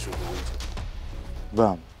 My boys will be waiting.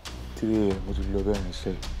 Bam, 3 a.m. What will you and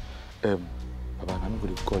say? Papa, I'm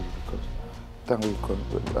going to call you because thank you call me.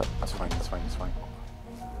 That's fine.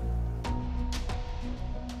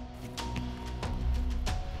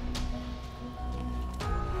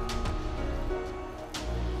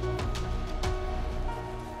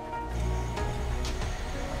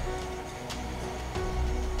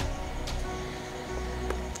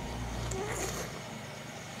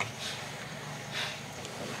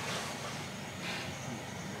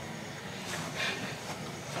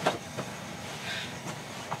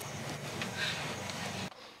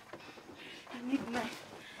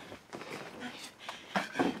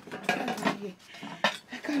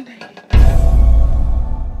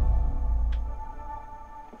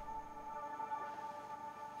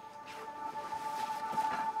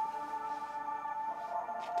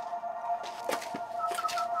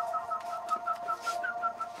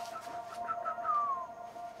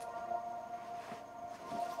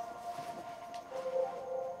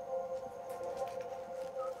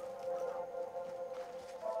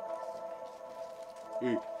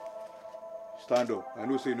 Hey, stand up. I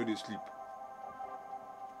know say you know they sleep.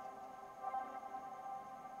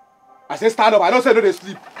 I say stand up. I know say you know they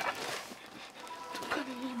sleep.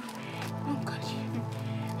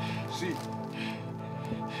 See,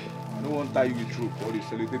 I don't want to tie you with rope or they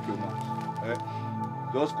celebrate your mouth. Eh?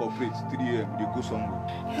 Just cooperate. 3 a.m. They go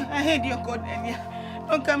somewhere. I heard your code earlier.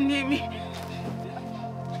 Don't come near me.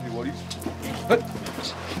 See the worries?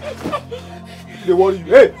 They worry you.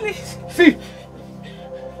 Hey! Please. See!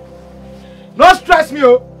 Don't stress me,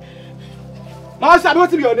 oh! Now I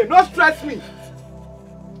don't be your name. Don't stress me.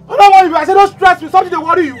 I don't worry you. I said don't stress me. Something they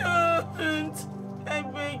worry you. I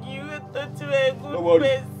beg you. I thought you were a good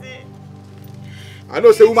person. I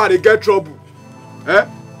know say woman they get trouble. Eh?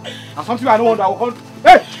 And something I don't want that will come.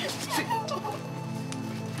 Hey! See!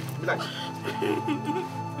 Be like.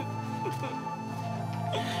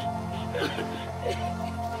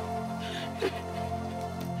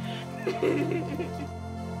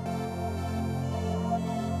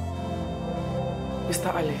 Mr.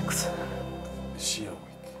 Alex. Is she awake?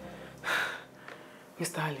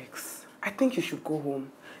 Mr. Alex, I think you should go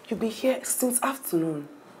home. You've been here since afternoon.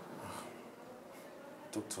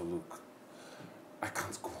 Doctor, look, I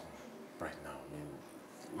can't go home right now. I mean,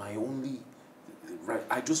 my only... Right,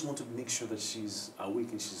 I just want to make sure that she's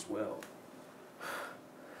awake and she's well.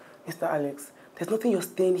 Mr. Alex, there's nothing you're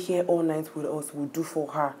staying here all night with us will do for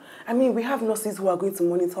her. I mean, we have nurses who are going to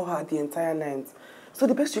monitor her the entire night. So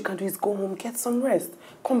the best you can do is go home, get some rest.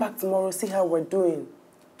 Come back tomorrow, see how we're doing.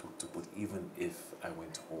 Doctor, but even if I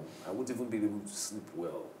went home, I wouldn't even be able to sleep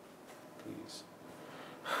well. Please.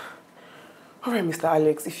 All right, Mr.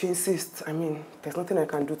 Alex, if you insist, I mean, there's nothing I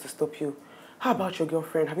can do to stop you. How about your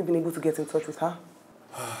girlfriend? Have you been able to get in touch with her?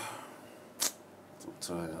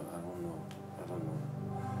 Doctor, I don't know.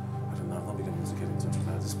 I've not been able to get in touch with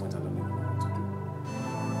her. At this point, I don't even know what to do.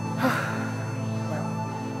 Well,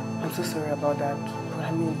 I'm so sorry about that. But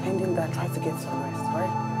I mean, pending that, try to get some rest,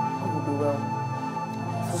 right? All will be well.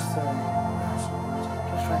 I'm so sorry.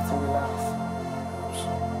 Just try to relax.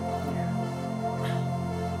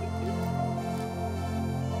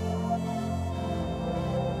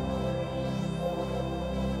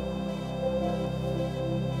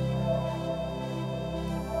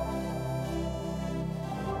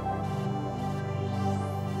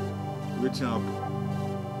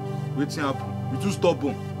 Wetin happen? You too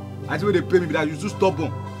stubborn. I say when they pay me that you too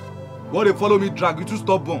stubborn. When they follow me drag, you too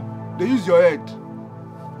stubborn. They use your head.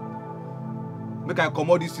 Make I come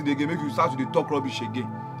out this thing again, make you start to dey talk rubbish again.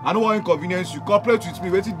 I don't want inconvenience you. Cooperate with me,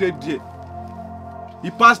 wetin dey there. He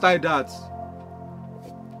passed like that.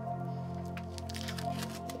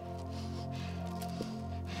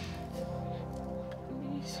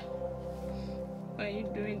 Please, why are you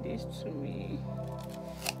doing this to me?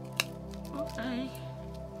 I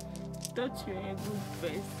thought you were a good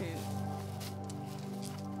person.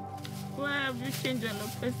 Why have you changed all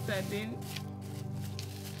of a sudden?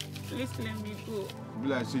 Please let me go. Be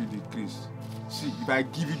like say you decrease. See, if I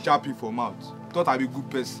give you japping for mouth, thought I be good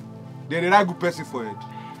person. Then they write good person for head.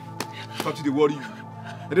 Something they worry you.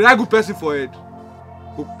 They write good person for head.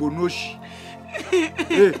 Oponoshi.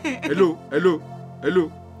 Hey, hello.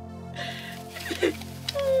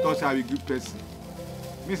 Thought I be good person.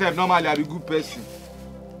 Me say normally I be good person.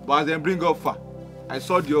 But as they bring offer, I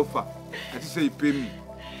saw the offer. I just say you pay me.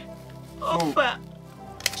 Offer?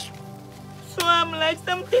 So I'm like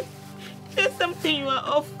something. There's something you are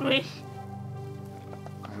offering.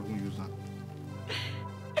 I won't use that.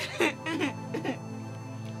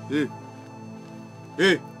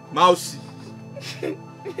 Hey, mousy.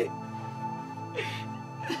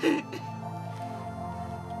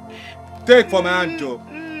 Take from my hand, Joe.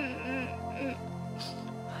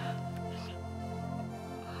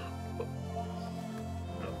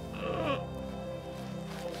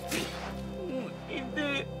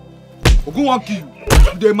 Who won't kill you?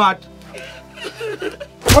 They mad.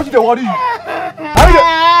 What did they worry you?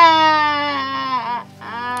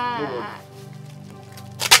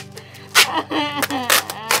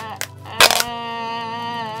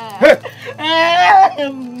 Hey! Hey!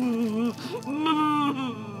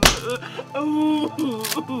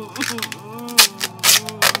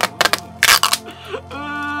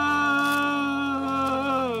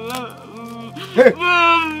 Hey!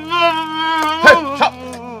 Stop!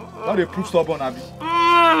 Now they prove stubborn, Abby.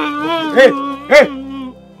 Hey!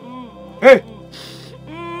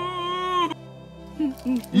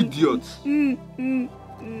 Idiot.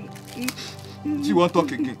 She won't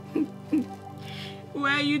talk again.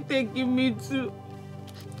 Where are you taking me to?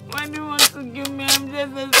 Why do you want to give me? I'm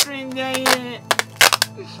just a stranger here.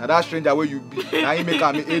 Now that stranger where you be. Now you make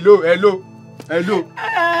me hello. Hello.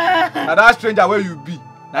 Now that stranger where you be.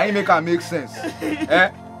 Now you make sense.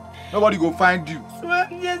 Eh? Nobody go find you. So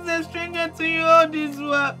I'm just a stranger to you all this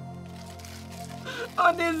while.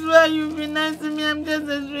 All this while you've been nice to me, I'm just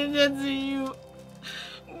a stranger to you.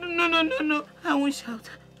 No. I won't shout.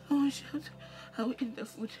 I will eat the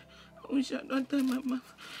food. I won't shout. Don't tell my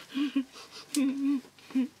mouth.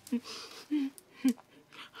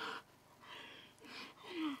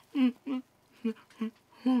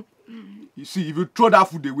 You see, if you throw that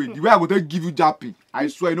food away, the way I go to give you japping, I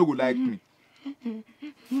swear you no go like me.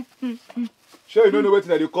 Sure you don't know waiting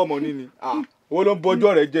that they come on in. Hold on, boy,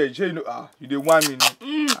 sure you know. You dey want me.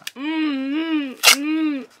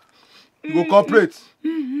 You go cooperate.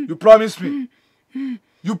 You promise me.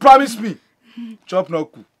 You promise me. Chop no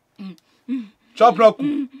cool. Chop no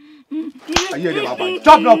cool. I hear them about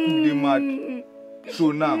chop no cool. They mad.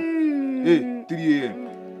 So now, hey, 3 a.m.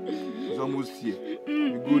 It's almost here.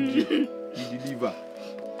 You go there. You deliver.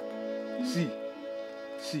 See.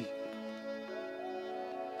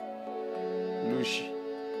 Lucy.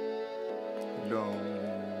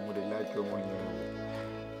 Don't they like your money?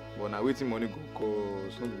 But now waiting money go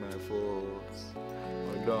cost. Not be my fault.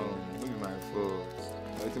 Don't be my fault.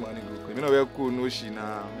 Waiting money go cost. You know where cool no she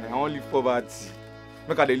now. I only poverty.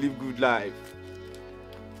 Make her they live good life.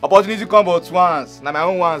 Opportunity come but once. Now my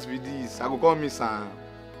own ones with this. I go call me Sam.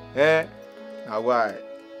 Eh? Now why?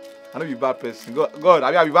 I know be bad person. God,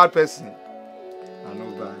 I be bad person. I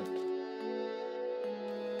know bad.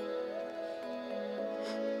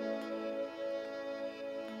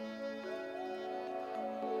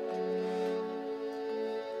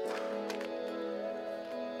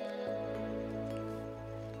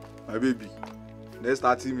 My baby, next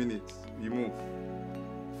 30 minutes, we move.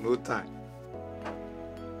 No time.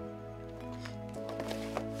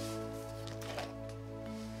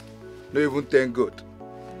 No even thank God.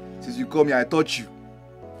 Since you come here, I touch you.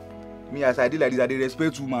 Me, as I did like this, I did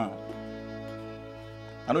respect woman.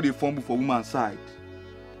 I know they fumble for woman's side.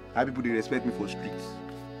 How people they respect me for streets.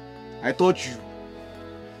 I touch you.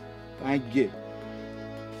 I get.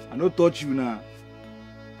 I don't touch you now.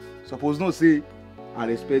 Suppose not say I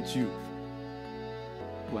respect you.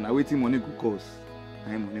 But now waiting money go cost.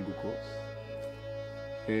 I ain't money go cost.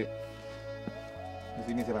 Hey. You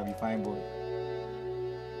see me say I be fine boy.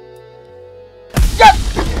 Yes!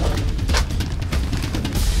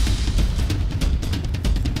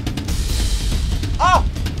 Ah!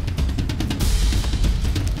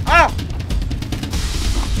 Ah!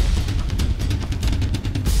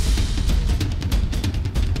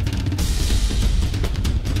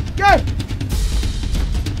 Get!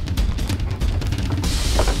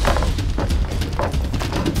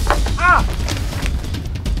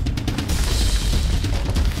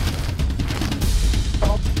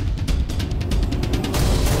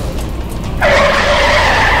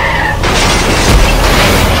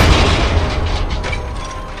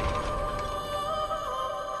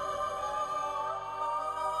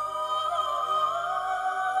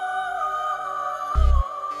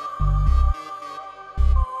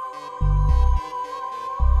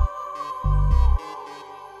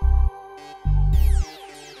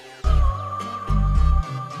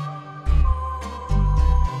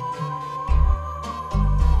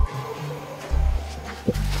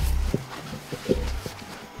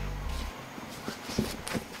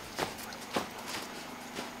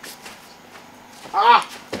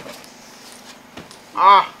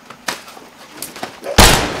 Ah!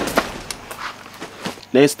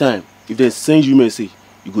 Next time, if they send you message,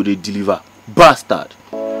 you go to deliver. Bastard!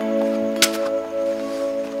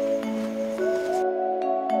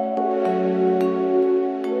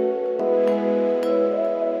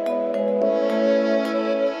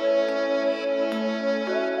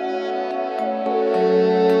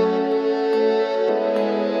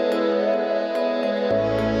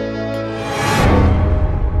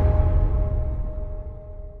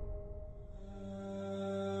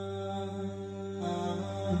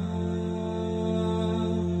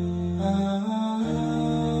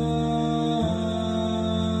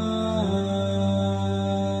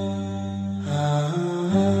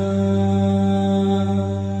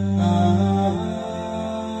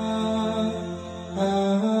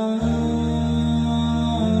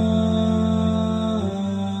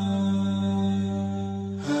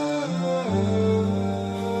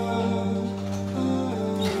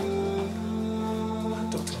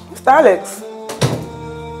 Alex.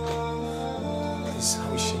 Please,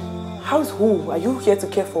 how is she? How's who? Are you here to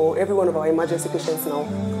care for every one of our emergency patients now?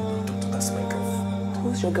 Doctor, that's my girlfriend.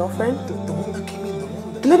 Who's your girlfriend? The one that came in, the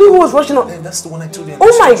one that... The lady who was rushing up. Yeah, that's the one I told you.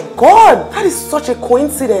 Oh my God! That is such a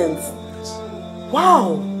coincidence.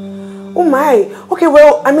 Wow. Oh my. Okay,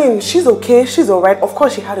 well, I mean, she's okay. She's all right. Of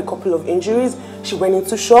course, she had a couple of injuries. She went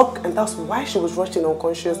into shock, and that's why she was rushed in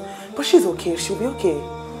unconscious. But she's okay. She'll be okay.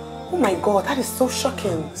 Oh my God, that is so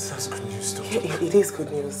shocking. That's good news, Doctor. Yeah, it is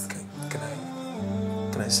good news.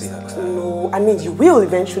 Can I see her? No, I mean, you will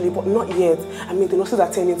eventually, but not yet. I mean, the nurses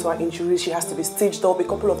are tending to her injuries. She has to be stitched up. A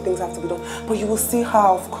couple of things have to be done. But you will see her,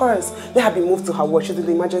 of course. Let her be moved to her ward. She's in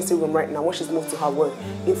the emergency room right now. Once she's moved to her ward,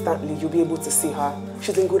 instantly, you'll be able to see her.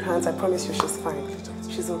 She's in good hands. I promise you, she's fine.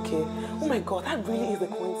 She's okay. Oh my God, that really is a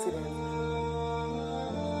coincidence.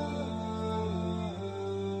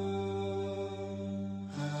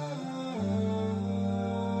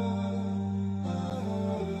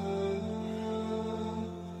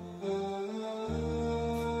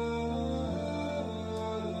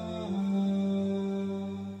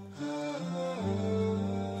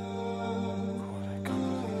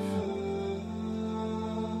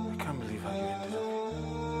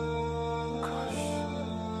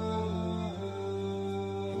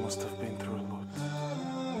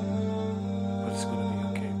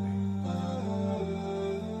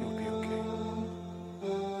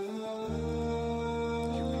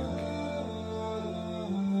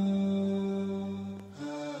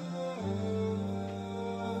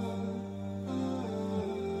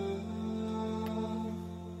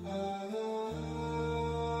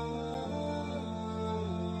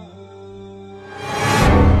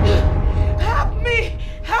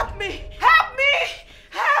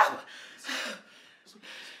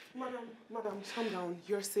 Calm down.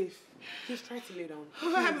 You're safe. Please try to lay down.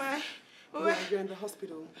 Who am I? You're in the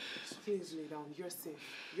hospital. Please lay down. You're safe.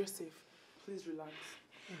 You're safe. Please relax.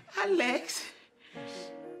 Alex?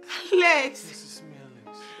 Alex? This is me,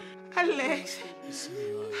 Alex. Alex? This is me,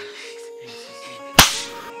 Alex.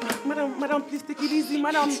 Madam, please take it easy.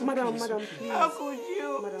 Madam, please. How could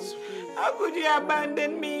you? Madam, please. How could you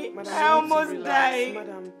abandon me? Madam, I almost died.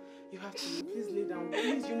 Madam, you have to. Please lay down.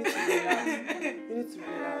 Please, you need to relax. You need to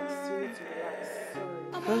relax. You need to relax.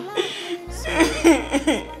 Sorry.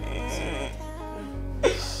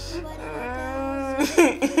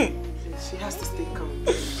 She has to stay calm.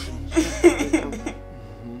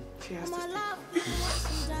 She has to stay calm.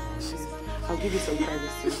 I'll give you some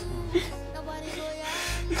privacy.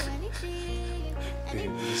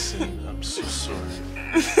 Babe, listen, I'm so sorry.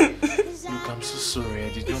 Look, I'm so sorry. I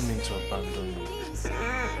did not mean to abandon you.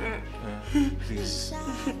 Please.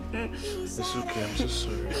 It's okay, I'm so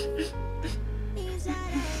sorry.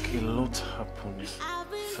 Okay, a lot happened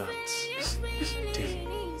that day.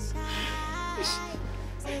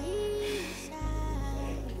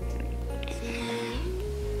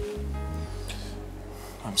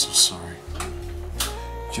 I'm so sorry.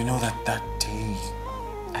 You know that day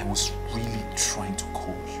I was really trying to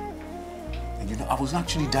call you. And you know, I was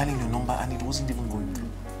actually dialing your number and it wasn't even going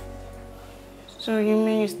through. So you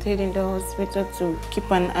mean you stayed in the hospital to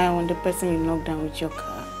keep an eye on the person you knocked down with your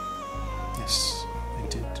car? Yes, I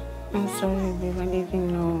did. I'm sorry, babe. I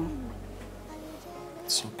didn't know.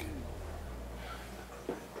 It's okay.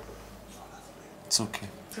 It's okay.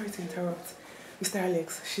 Sorry to interrupt. Mr.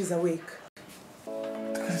 Alex, she's awake. The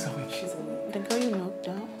girl is awake. She's awake. The girl you knocked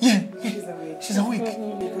down? Yeah. She's awake. She's awake.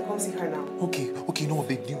 You can come see her now. Okay, you know what,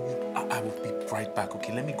 babe? I will be right back,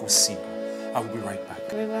 okay? Let me go see her. I will be right back.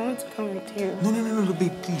 Babe, I want to come with you. No,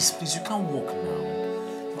 babe, please, you can't walk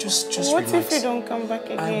now. Just what relax. If you don't come back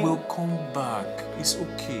again? I will come back. It's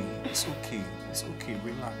okay.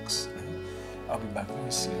 Relax. I'll be back. Let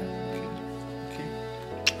me see her, okay?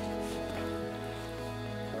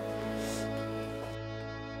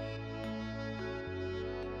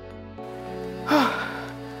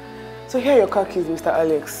 So here are your car keys, Mr.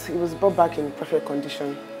 Alex. It was brought back in perfect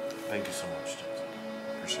condition. Thank you so much, Doctor.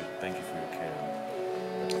 Appreciate it. Thank you for your care.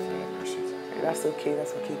 I really appreciate it. That's okay.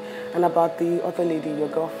 And about the other lady, your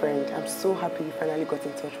girlfriend, I'm so happy you finally got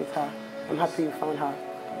in touch with her. I'm happy you found her.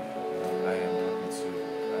 I am happy too.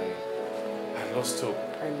 I lost hope.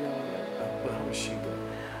 I know. But how is she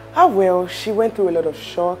doing? Well, she went through a lot of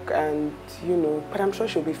shock and, you know, but I'm sure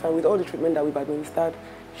she'll be fine. With all the treatment that we've administered,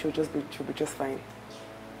 she'll be just fine.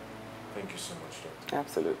 Thank you so much, Doctor.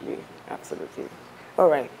 Absolutely. All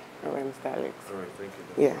right, Mr. Alex. All right, thank you,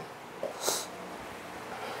 Doctor. Yeah.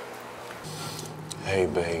 Hey,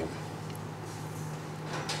 babe.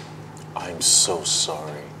 I'm so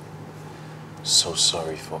sorry. So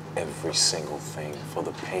sorry for every single thing, for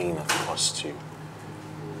the pain I've caused you.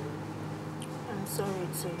 I'm sorry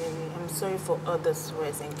too, baby. I'm sorry for other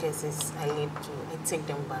swears and cases I lead to. I take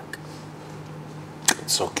them back.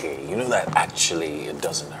 It's okay. You know that actually it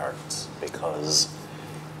doesn't hurt because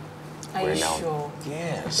Are you sure?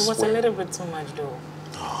 Yes. It was a little bit too much though.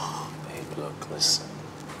 Oh, babe, look, listen.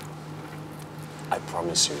 I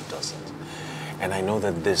promise you it doesn't. And I know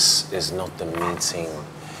that this is not the meeting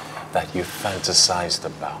that you fantasized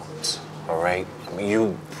about, all right? I mean,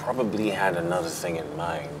 you probably had another thing in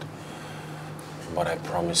mind, but I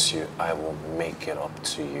promise you, I will make it up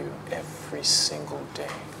to you every single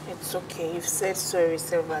day. It's okay. You've said sorry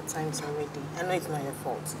several times already. I know it's not your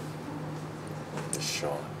fault. You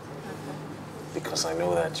sure? Because I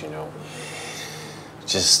know that, you know,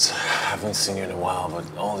 just haven't seen you in a while, but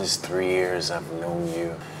all these 3 years I've known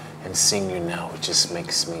you, and seeing you now, it just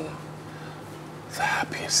makes me the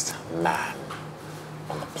happiest man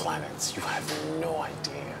on the planet. You have no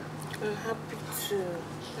idea. I'm happy too.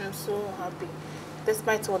 I'm so happy.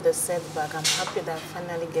 Despite all the setback, I'm happy that I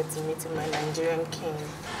finally get to meet my Nigerian king.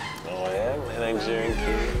 Oh yeah, my Nigerian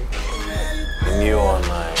king. And you are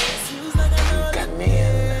my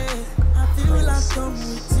Ghanaian princess.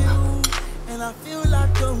 And I feel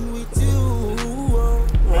like I'm with you.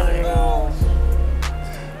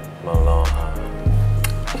 Maloha.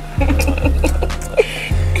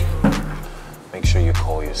 Make sure you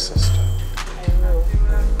call your sister. I will.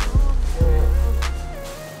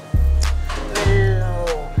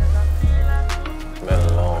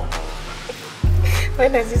 Melo. Why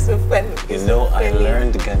does it so funny? You know, I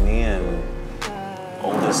learned Ghanaian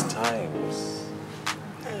all these times.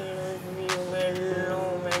 I love you, Melo.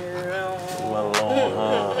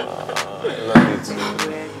 Maloha. I love you too.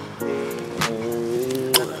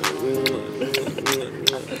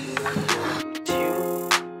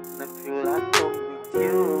 I feel like I'm with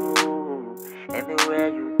you. Anywhere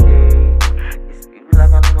you take, it feels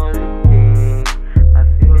like I'm holiday. I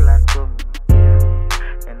feel like I'm with you,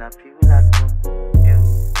 and I feel like